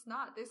 No, it's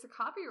not. There's a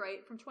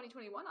copyright from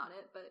 2021 on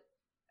it, but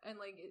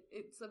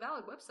it's a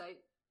valid website.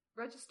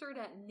 Registered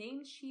at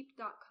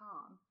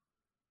namesheep.com.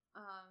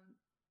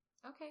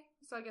 Okay.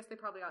 So I guess they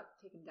probably got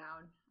taken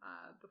down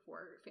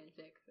before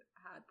fanfic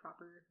had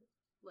proper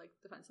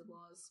defensive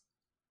laws.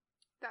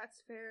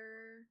 That's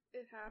fair.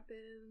 It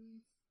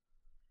happens.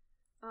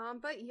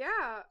 But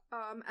yeah,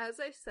 as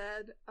I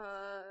said,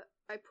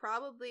 I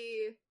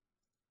probably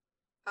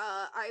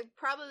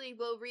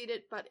will read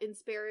it, but in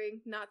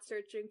sparing, not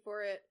searching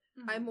for it.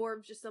 Mm-hmm. I'm more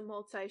of just a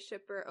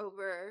multi-shipper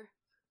over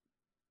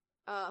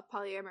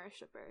polyamorous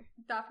shipper.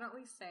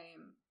 Definitely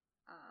same.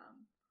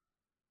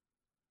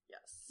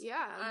 Yes.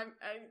 Yeah.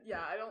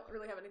 I don't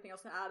really have anything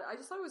else to add. I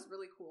just thought it was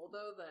really cool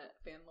though that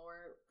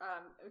Fanlore,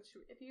 which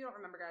if you don't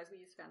remember guys,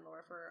 we use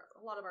Fanlore for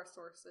a lot of our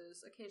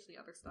sources,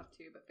 occasionally other stuff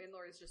too, but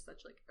Fanlore is just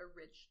such a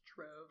rich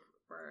trove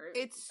for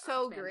it's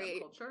so great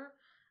culture.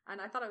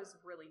 And I thought it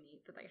was really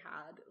neat that they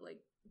had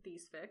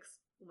these fics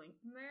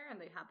linked in there and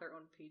they have their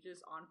own pages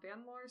on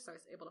Fanlore, so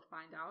I was able to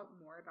find out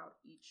more about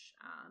each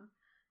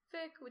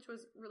fic, which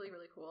was really,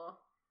 really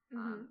cool.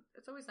 Mm-hmm.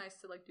 It's always nice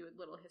to do a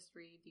little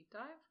history deep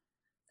dive.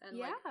 And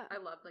I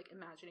love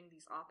imagining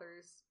these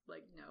authors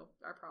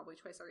are probably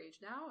twice our age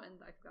now,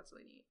 and I think that's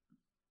really neat.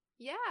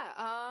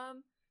 Yeah.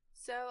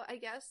 So I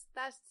guess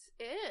that's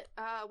it.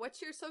 What's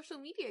your social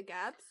media,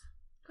 Gabs?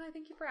 Well,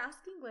 thank you for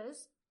asking,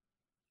 Liz.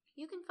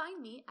 You can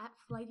find me at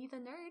Flighty the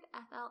Nerd,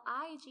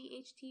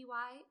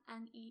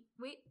 FLIGHTYNE.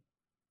 Wait.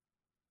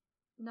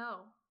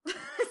 No.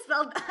 I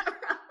spelled that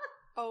wrong.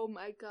 Oh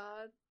my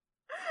god.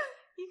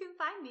 You can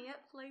find me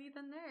at Flighty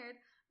the Nerd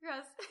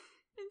across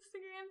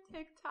Instagram,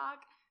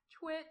 TikTok,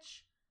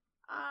 Twitch,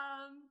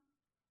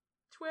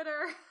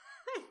 Twitter. I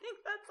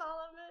think that's all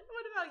of it.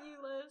 What about you,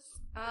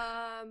 Liz?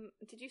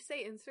 Did you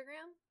say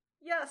Instagram?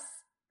 Yes,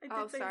 I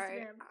did say sorry.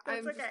 Instagram.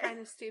 That's I'm just kind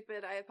of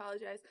stupid. I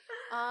apologize.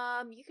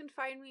 You can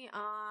find me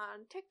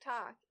on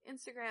TikTok,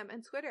 Instagram,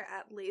 and Twitter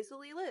at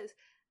LazylyLiz.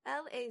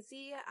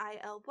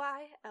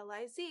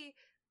 LAZILYLIZ.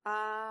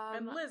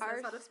 And Liz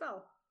knows how to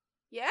spell.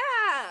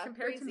 Yeah!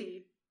 Compared crazy. to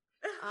me.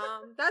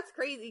 That's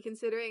crazy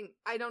considering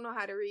I don't know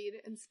how to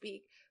read and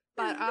speak.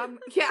 But,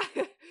 yeah.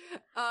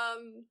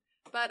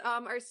 But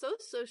our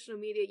social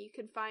media, you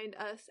can find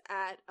us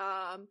at,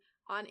 on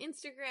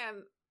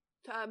Instagram,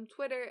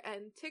 Twitter,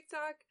 and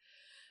TikTok.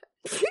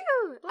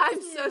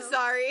 I'm so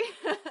sorry.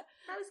 That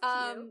was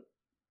cute.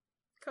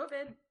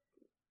 COVID.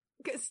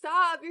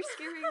 Stop, you're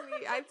scaring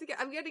me.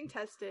 I'm getting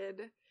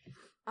tested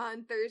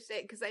on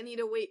Thursday because I need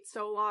to wait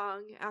so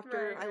long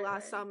after I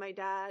last saw my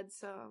dad,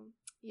 so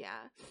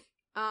yeah.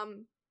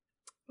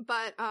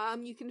 But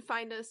you can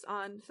find us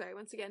on,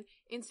 once again,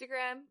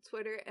 Instagram,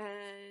 Twitter,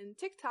 and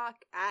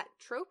TikTok at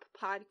Trope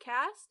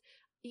Podcast.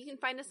 You can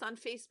find us on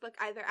Facebook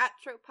either at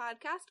Trope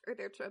Podcast or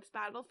their Tropes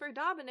Battle for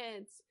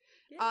Dominance.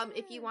 Yeah.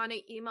 If you want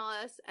to email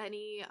us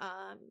any,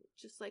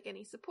 just like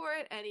any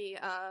support, any,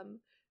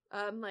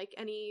 like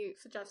any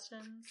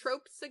suggestions,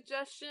 trope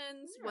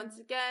suggestions, once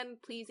again,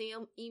 please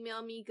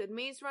email me good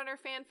Maze Runner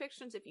fan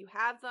fictions if you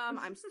have them.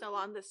 I'm still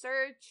on the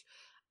search.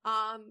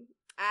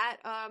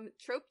 At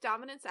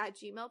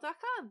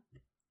tropedominance@gmail.com.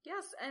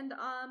 Yes, and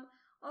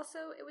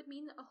also it would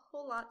mean a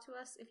whole lot to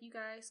us if you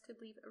guys could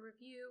leave a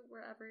review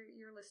wherever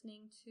you're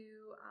listening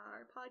to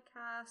our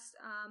podcast.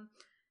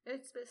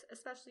 It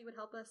especially would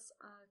help us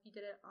if you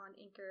did it on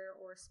Anchor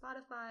or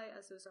Spotify,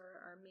 as those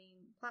are our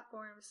main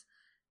platforms.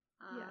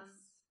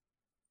 Yes.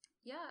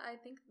 Yeah, I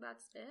think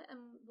that's it,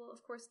 and we'll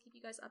of course keep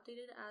you guys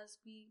updated as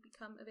we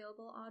become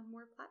available on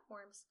more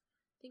platforms.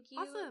 Thank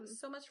you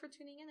so much for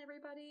tuning in,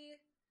 everybody.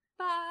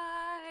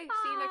 Bye.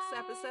 See you next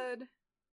episode.